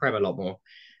we watch the Prem a lot more.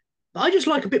 But I just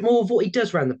like a bit more of what he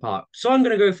does around the park. So I'm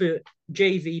going to go for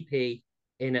JVP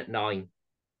in at 9.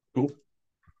 Cool.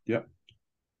 Yeah,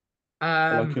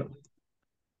 I like Um, it.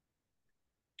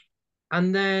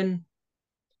 and then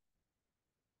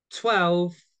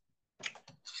 12.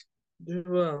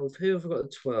 12. Who have I got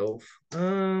at 12?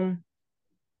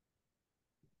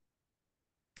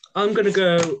 I'm going to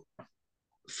go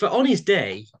for on his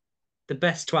day, the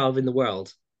best 12 in the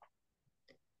world.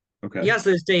 He Okay. has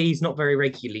those days not very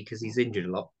regularly because he's injured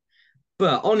a lot.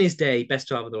 But on his day, best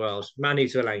 12 in the world, Manu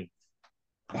Tulane.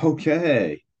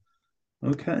 Okay.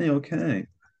 Okay. Okay.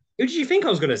 Who did you think I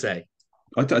was going to say?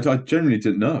 I genuinely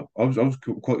didn't know. I was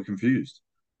quite confused.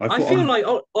 I I thought feel I like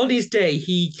on his day,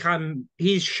 he's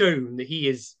shown that he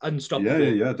is yeah, unstoppable.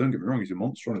 yeah, yeah. Don't get me wrong, he's a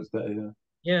monster on his day. Yeah,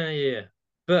 Yeah, yeah, yeah.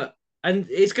 But, and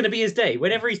it's going to be his day.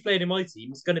 Whenever he's playing in my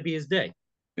team, it's going to be his day.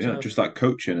 yeah. So, Just that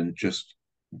coaching and just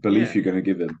belief yeah. you're going to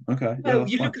give him. Okay, yeah, Well,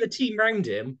 that's you fine. look at the team around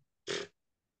him,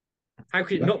 how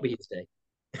could it Yeah, not be his day?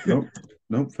 no,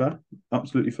 no, fair,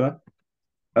 absolutely fair.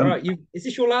 Right, Um, is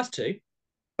this your last two?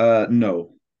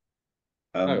 no,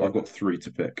 Oh, I've right. got three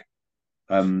to pick.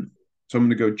 So I'm going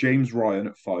to go James Ryan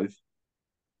at 5.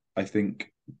 I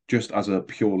think just as a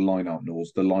pure line out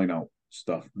Knowles, the line out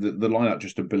stuff, the line out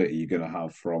just ability you're going to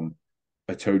have from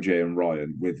Atoje and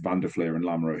Ryan with Van der Fleer and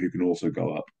Lamro, who can also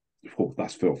go up. Oh,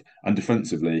 that's filth. And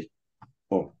defensively,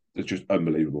 oh, it's just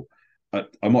unbelievable.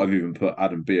 I might have even put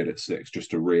Adam Beard at 6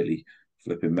 just to really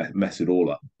flipping mess it all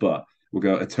up. But we'll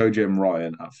go Atoje and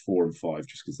Ryan at 4 and 5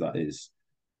 just because that is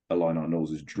a line out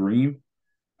Knowles' dream.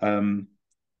 Um,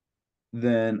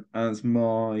 then as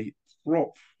my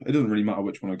prop, it doesn't really matter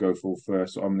which one I go for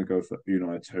first. So I'm going to go for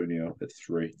Unai Antonio at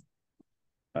 3.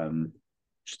 Um,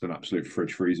 just an absolute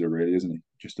fridge freezer, really, isn't he?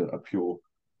 Just a pure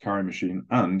carry machine,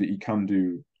 and he can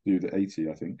do the 80,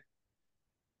 I think.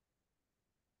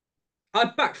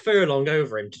 I'd back Furlong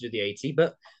over him to do the 80,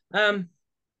 but um,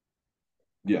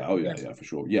 Yeah, oh yeah, yeah, yeah, for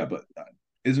sure. Yeah, but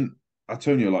isn't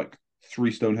Antonio like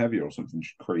 3 stone heavier or something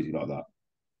crazy like that?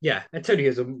 yeah,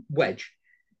 Antonio's a wedge.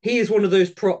 He is one of those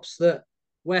props that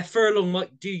where Furlong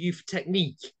might do you for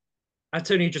technique,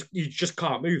 Antonio just you just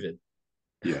can't move him.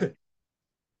 Yeah,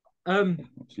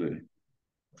 absolutely.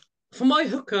 For my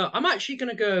hooker, I'm actually going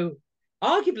to go.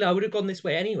 Arguably, I would have gone this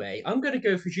way anyway. I'm going to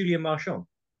go for Julian Marchand.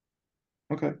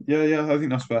 Okay, yeah, yeah, I think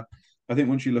that's fair. I think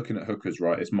once you're looking at hookers,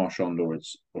 right, it's Marchand or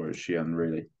it's Sheehan,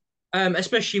 really.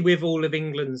 Especially with all of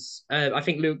England's. I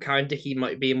think Luke Cowan Dickey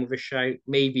might be in with a shout,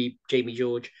 maybe Jamie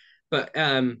George, but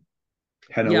Hen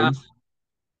yeah, Owens,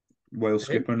 Wales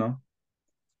who? skipper now.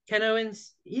 Ken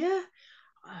Owens, yeah,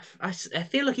 I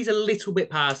feel like he's a little bit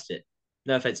past it.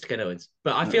 No offense to Ken Owens,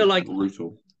 but I That feel is like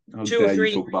brutal. How two or dare you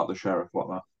three, talk about the sheriff like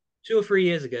that? 2 or 3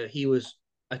 years ago, he was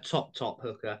a top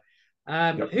hooker.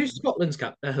 Yep. Who's Scotland's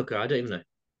hooker? I don't even know.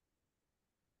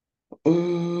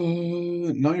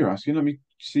 Now you're asking. Let me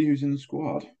see who's in the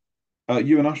squad.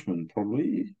 Ewan Ashman,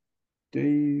 probably.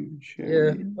 Dave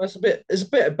Yeah, Cherry. it's a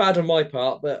bit bad on my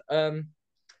part, but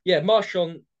yeah,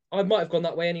 Marchand, I might have gone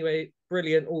that way anyway.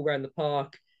 Brilliant all around the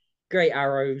park, great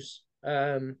arrows.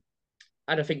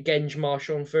 And I think Genge,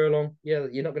 Marchand, Furlong. Yeah,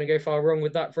 you're not going to go far wrong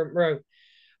with that front row.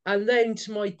 And then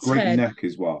to my Great 10, neck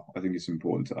as well. I think it's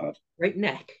important to add. great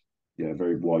neck. Yeah,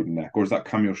 very wide neck. Or is that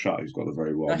Camille Shat who's got the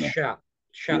very wide That's neck? Shat.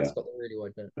 Shat's Yeah, got the really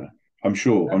wide neck. yeah. I'm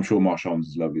sure. I'm Uh, sure Marchand's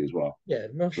is lovely as well. yeah,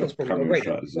 Marchand's But probably got a Camille great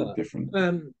neck Shat as is a well.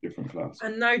 different class.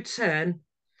 And now 10.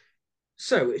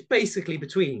 So it's basically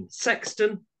between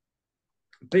Sexton,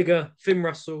 Bigger, Finn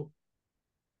Russell,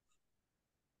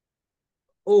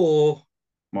 or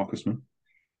Marcusman.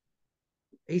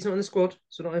 he's not in the squad.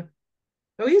 So not him.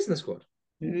 Oh, he is in the squad.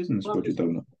 Yeah, he's in the squad, you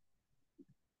donut.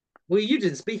 Well, you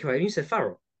didn't speak about him. You said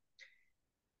Farrell.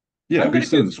 Yeah, I'm but going he's to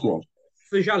still go in the squad.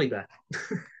 for Jalibert.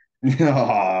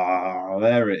 Ah,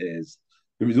 there it is.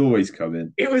 It was always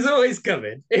coming. It was always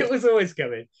coming. It was always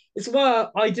coming. It's why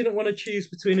I didn't want to choose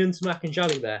between Untamak and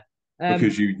Jalibert.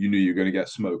 Because you knew you were going to get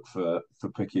smoked for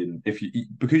picking if you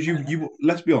because you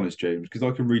let's be honest, James, because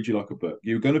I can read you like a book.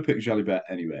 You were going to pick Jalibert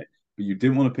anyway, but you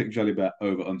didn't want to pick Jalibert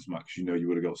over Untermatt because you know you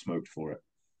would have got smoked for it.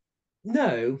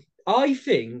 No, I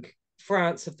think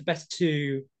France have the best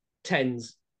two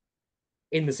tens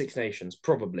in the Six Nations,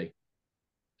 probably.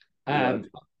 Yeah, Um,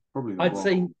 probably not I'd wrong.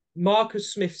 say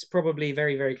Marcus Smith's probably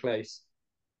very, very close.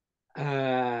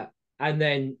 And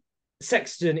then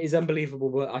Sexton is unbelievable,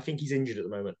 but I think he's injured at the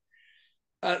moment.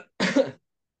 Uh,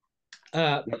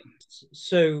 uh, Yep.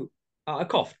 so I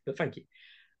coughed, but thank you.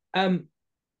 Um,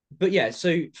 but yeah,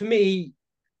 so for me,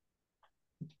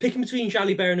 picking between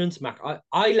Jalibert and Untamak,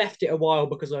 I left it a while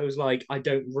because I was like, I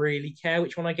don't really care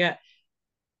which one I get.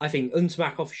 I think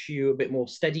Untamak offers you a bit more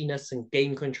steadiness and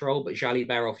game control, but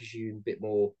Jalibert offers you a bit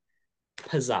more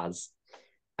pizzazz.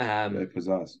 Bit Um, of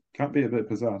pizzazz. Can't be a bit of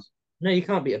pizzazz. no, you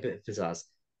can't beat a bit of pizzazz.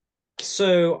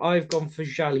 So I've gone for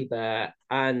Jalibert,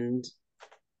 and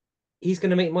he's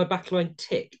going to make my backline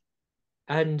tick.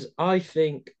 And I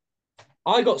think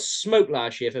I got smoked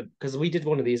last year because we did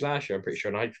one of these last year, I'm pretty sure,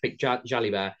 and I picked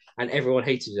Jalibert, and everyone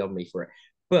hated on me for it.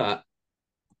 But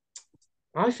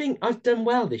I think I've done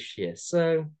well this year.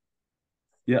 So,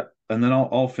 Yeah, and then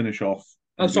I'll finish off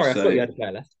oh, and sorry, just I forgot you say, had a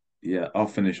player left. yeah, I'll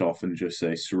finish off and just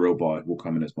say Cyril Bay will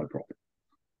come in as my prop.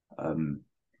 Um,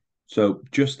 so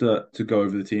just to go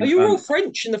over the Oh, teams, you're all and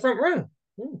French in the front row.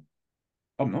 Ooh.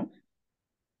 I'm not.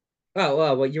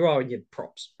 Well, you are in your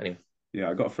props anyway. Yeah,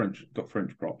 I got French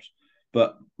props.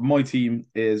 But my team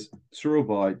is Cyril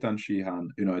Bay, Dan Sheehan,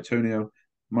 Unai Antonio,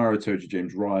 Mario Toji,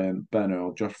 James Ryan, Ben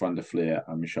Earl, Josh Van der Fleer,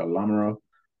 and Michel Lamaro.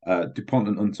 Dupont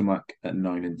and Untermack at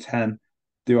 9 and 10.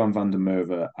 Duan van der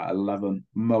Merwe at 11.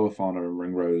 Moafana and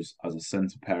Ringrose as a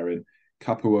centre pairing.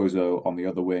 Capuoso on the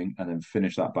other wing, and then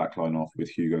finish that backline off with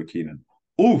Hugo Keenan.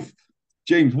 Oof!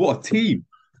 James, what a team!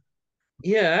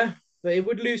 Yeah, but it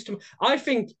would lose to. I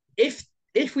think if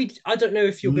we, I don't know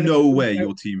if you're going to No put way out,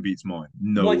 your team beats mine.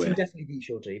 No my team way. definitely beats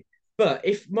your team. But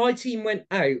if my team went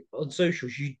out on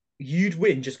socials, you'd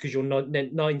win just because you're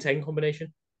 9-10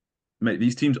 combination. Mate,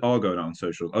 these teams are going out on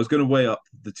socials. I was going to weigh up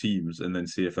the teams and then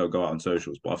see if they'll go out on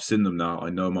socials, but I've seen them now. I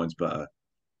know mine's better.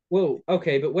 Well,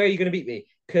 okay, but where are you going to beat me?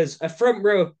 Because a front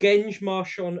row of Genge,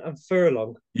 Marchand, and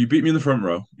Furlong You beat me in the front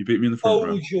row. You beat me in the front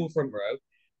row. folds your front row.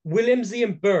 Williamsy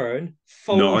and Byrne No,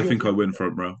 fold I your think I second win row.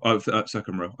 front row. Oh,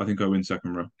 second row. I think I win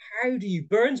second row. How do you?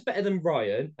 Byrne's better than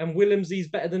Ryan, and Williamsy's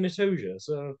better than Atoja.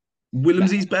 So that,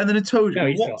 Willemsy's better than a Toad. no,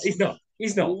 he's What? not. He's not.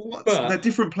 He's not. What? But They're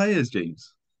different players,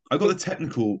 James. I got but the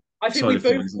technical I think side we of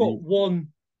both things. got one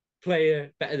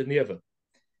player better than the other.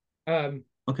 Um,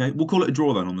 Okay, we'll call it a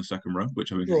draw then on the second row,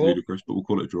 which I think is draw. ludicrous, but we'll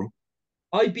call it a draw.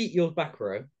 I beat your back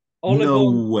row. No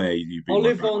Olivon, way you beat my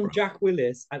back Olivon, row. Jack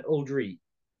Willis, and Aldrit.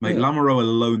 Mate, Ugh. Lamaro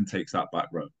alone takes that back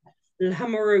row.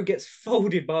 Lamaro gets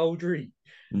folded by Aldrit.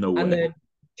 No And way. then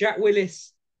Jack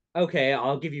Willis, okay,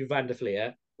 I'll give you Van der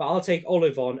Fleer, but I'll take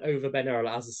Olivon over Ben Earl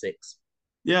as a six.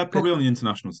 Yeah, Because, probably on the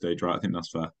international stage, right? I think that's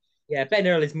fair. yeah, Ben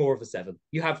Earl is more of a seven.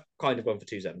 You have kind of gone for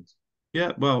 2 sevens.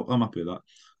 Yeah, well, I'm happy with that.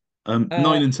 Uh,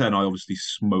 9 and 10, I obviously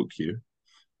smoke you,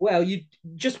 well, you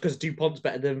just because Dupont's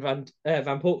better than Van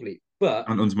Portfleet, but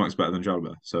and Unzmack's better than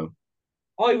Jalbert. So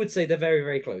I would say they're very,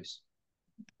 very close.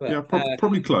 yeah, But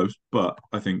probably close, but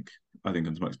I think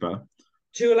Unzmack's better.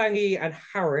 Tuolangi and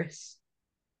Harris,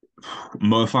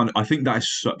 Moafan, I think that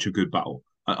is such a good battle.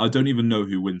 I don't even know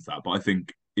who wins that, but I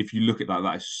think if you look at that,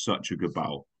 that is such a good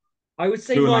battle. I would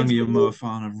say mine's a Tuolangi bit and more.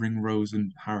 Moafana, Ringrose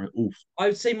and Harris. Oof, I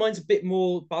would say mine's a bit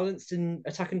more balanced in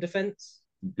attack and defense.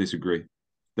 disagree.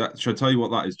 That should I tell you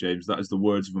what that is, James? That is the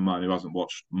words of a man who hasn't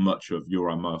watched much of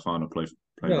Yoran Moafana play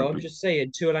No, I'm rugby. just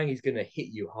saying Tuolangi's going to hit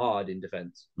you hard in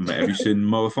defense. Mate, have you seen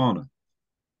Moafana?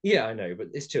 Yeah, I know, but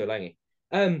it's Tuolangi.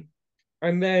 And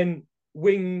then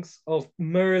wings of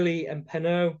Murley and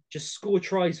Penot just score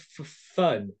tries for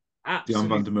fun. Jan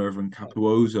van Absolutely. der Merwe and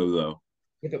Capuoso, though.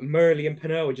 Yeah, but Murley and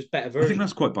Penot are just better I think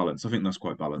that's versions. quite balanced. I think that's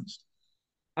quite balanced.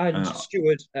 And Uh,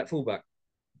 Stewart at fullback.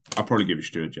 I'll probably give you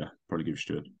Stewart, yeah. Probably give you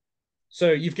Stewart.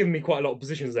 So you've given me quite a lot of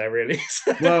positions there, really.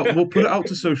 Well, we'll put it out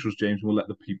to socials, James. We'll let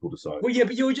the people decide. Well, yeah,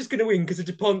 but you're just going to win because of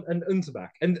Dupont and Unterbach,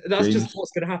 and that's just James,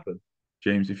 what's going to happen.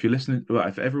 James, if you're listening, well,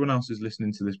 if everyone else is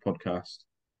listening to this podcast,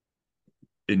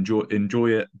 enjoy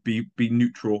it. Be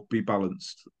neutral, be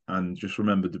balanced, and just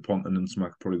remember Dupont and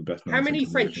Smack are probably the best How 19 many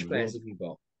combination French in the players world.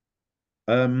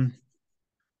 have you got?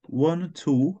 One,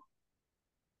 two,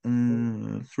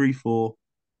 three, four,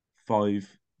 five,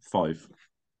 five.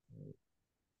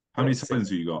 How many Got six. Italians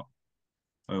have you got?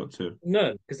 I got two.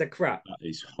 None, because they're crap. That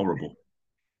is horrible.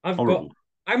 I've got. Horrible.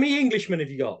 How many Englishmen have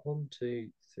you got? One, two,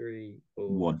 three, four.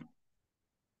 One.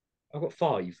 I've got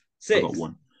five. I got Six.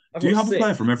 one. I've Do you got have a six.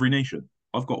 player from every nation?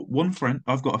 I've got one French.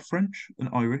 I've got a French, an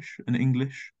Irish, an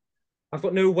English. I've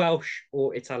got no Welsh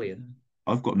or Italian.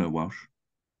 I've got no Welsh.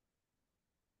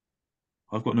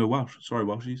 I've got no Welsh. Sorry,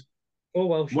 Welshies. Or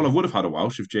Well, I Welshies. would have had a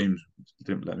Welsh if James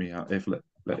didn't let me out. If let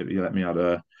me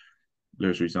out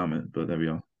Lewis Rees-Zammit, but there we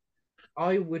are.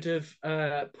 I would have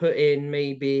put in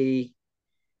maybe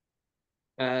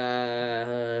who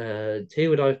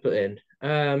would I have put in?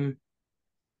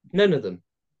 None of them.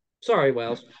 Sorry,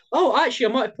 Wales. Oh, actually, I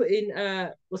might have put in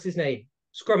what's his name?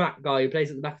 Scrum Act guy who plays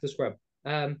at the back of the scrum.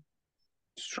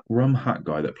 Scrum hat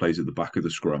guy that plays at the back of the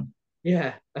scrum.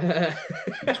 Yeah.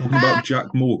 Talking about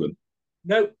Jack Morgan.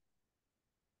 No.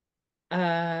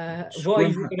 Why Scrum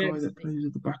is it hat gonna guy that plays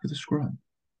at the back of the scrum.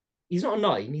 He's not a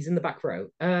nine, he's in the back row.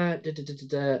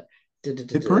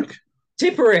 Iprick?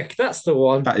 Tipperick, that's the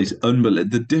one. That is unbelievable.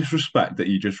 The disrespect that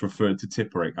you just referred to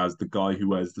Tipperick as the guy who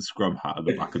wears the scrum hat at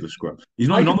the back of the scrum. He's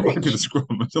not I even on could the back of the picture. scrum,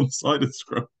 he's on the side of the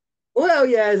scrum. Well,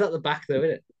 yeah, it's at the back though,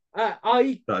 isn't it?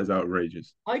 I That is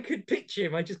outrageous. I could picture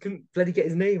him. I just couldn't bloody get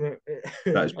his name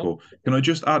That is out. poor. Can I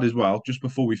just add as well, just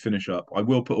before we finish up, I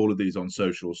will put all of these on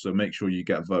socials, so make sure you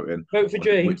get voting Vote for on which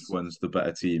James. one's the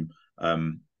better team.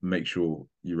 Make sure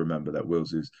you remember that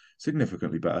Will's is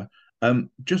significantly better.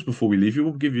 Just before we leave you,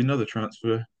 we'll give you another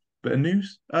transfer bit of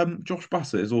news. Josh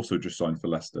Bassett is also just signed for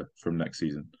Leicester from next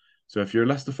season. So if you're a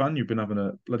Leicester fan, you've been having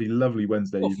a bloody lovely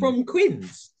Wednesday What, evening. from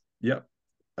Quinns? Yep.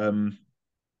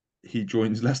 He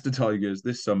joins Leicester Tigers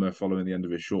this summer following the end of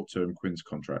his short-term Quins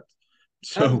contract.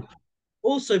 So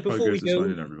Also, before we Tigers are go,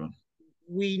 signing everyone.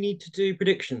 we need to do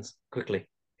predictions quickly.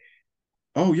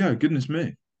 Oh yeah, goodness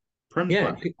me. Prem's Yeah,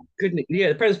 back. good. Yeah,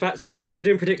 the Prem's back doing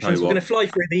Tell you predictions. We're what, going to fly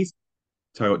through these.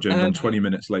 James, Um, I'm 20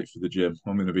 minutes late for the gym.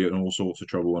 I'm going to be in all sorts of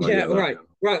trouble when I yeah, get there.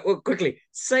 right. Well, quickly.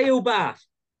 Sale Bath.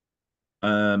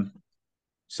 Um,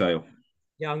 Sale.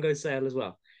 Yeah, I'm going to Sale as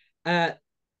well. Uh,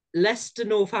 Leicester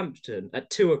Northampton at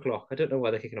 2 o'clock. I don't know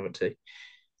why they're kicking off at 2.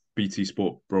 BT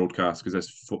Sport broadcast because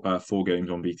there's four games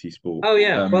on BT Sport. Oh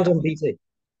yeah, well done, BT.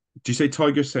 Do you say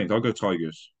Tigers Saints? I'll go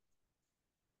Tigers.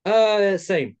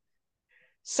 Same.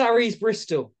 Sarries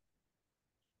Bristol.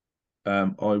 I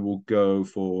will go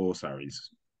for Sarries.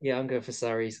 Yeah, I'm going for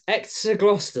Sarries. Exeter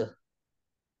Gloucester.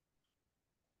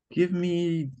 Give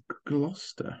me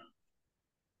Gloucester.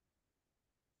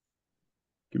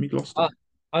 Give me Gloucester.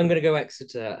 I'm going to go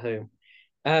Exeter at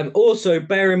home. Also,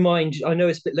 bear in mind, I know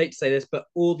it's a bit late to say this, but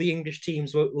all the English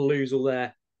teams will lose all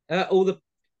the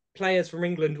players from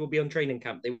England will be on training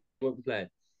camp. They won't be playing.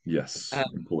 Yes,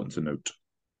 important to note.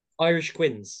 Irish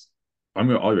Quins. I'm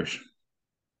going Irish.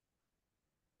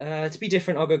 To be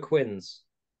different, I'll go Quins.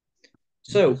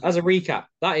 So, as a recap,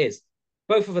 that is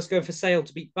both of us going for Sale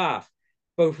to beat Bath,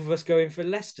 both of us going for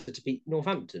Leicester to beat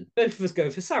Northampton, both of us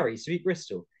going for Sarries to beat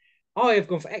Bristol. I have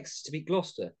gone for Exeter to beat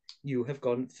Gloucester. You have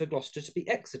gone for Gloucester to beat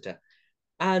Exeter.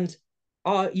 And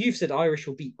you've said Irish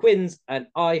will beat Quins, and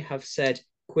I have said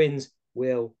Quins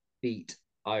will beat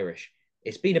Irish.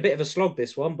 It's been a bit of a slog,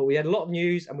 this one, but we had a lot of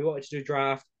news and we wanted to do a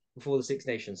draft before the Six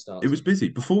Nations starts. It was busy.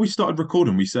 Before we started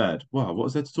recording, we said, "Wow, what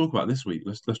is there to talk about this week?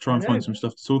 Let's try and find some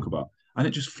stuff to talk about." And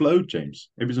it just flowed, James.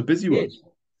 It was a busy one.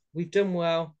 We've done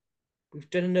well. We've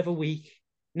done another week.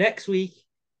 Next week,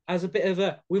 as a bit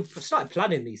of we've started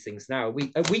planning these things now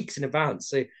weeks in advance.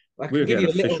 So I can give you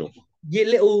a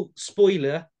little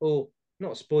spoiler, or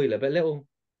not a spoiler, but a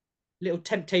little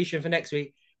temptation for next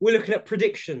week. We're looking at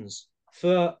predictions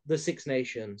for the Six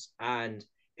Nations and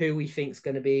who we think is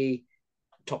going to be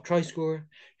top try scorer,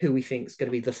 who we think is going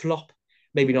to be the flop.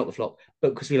 Maybe not the flop,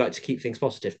 but because we like to keep things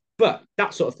positive. But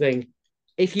that sort of thing.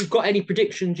 If you've got any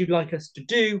predictions you'd like us to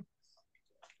do,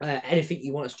 anything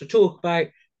you want us to talk about,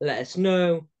 let us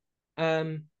know.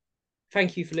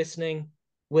 Thank you for listening,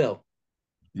 Will.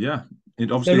 Yeah,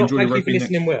 obviously enjoy your rugby next.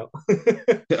 Listening, Will.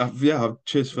 Yeah,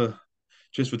 cheers for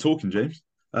talking, James.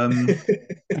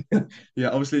 Yeah,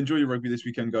 obviously enjoy your rugby this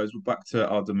weekend, guys. We're back to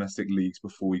our domestic leagues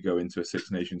before we go into a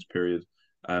Six Nations period.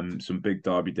 Some big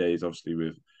derby days, obviously,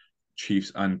 with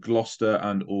Chiefs and Gloucester,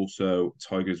 and also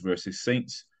Tigers versus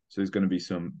Saints. So there's going to be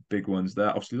some big ones there.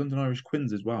 Obviously, London Irish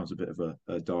Quins as well is a bit of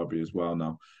a derby as well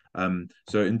now.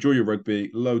 So enjoy your rugby.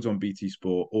 Loads on BT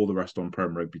Sport, all the rest on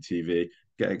Prem Rugby TV.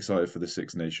 Get excited for the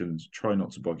Six Nations. Try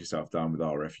not to bog yourself down with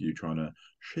RFU trying to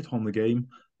shit on the game.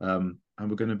 And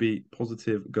we're going to be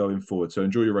positive going forward. So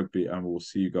enjoy your rugby, and we'll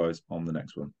see you guys on the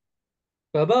next one.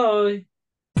 Bye-bye.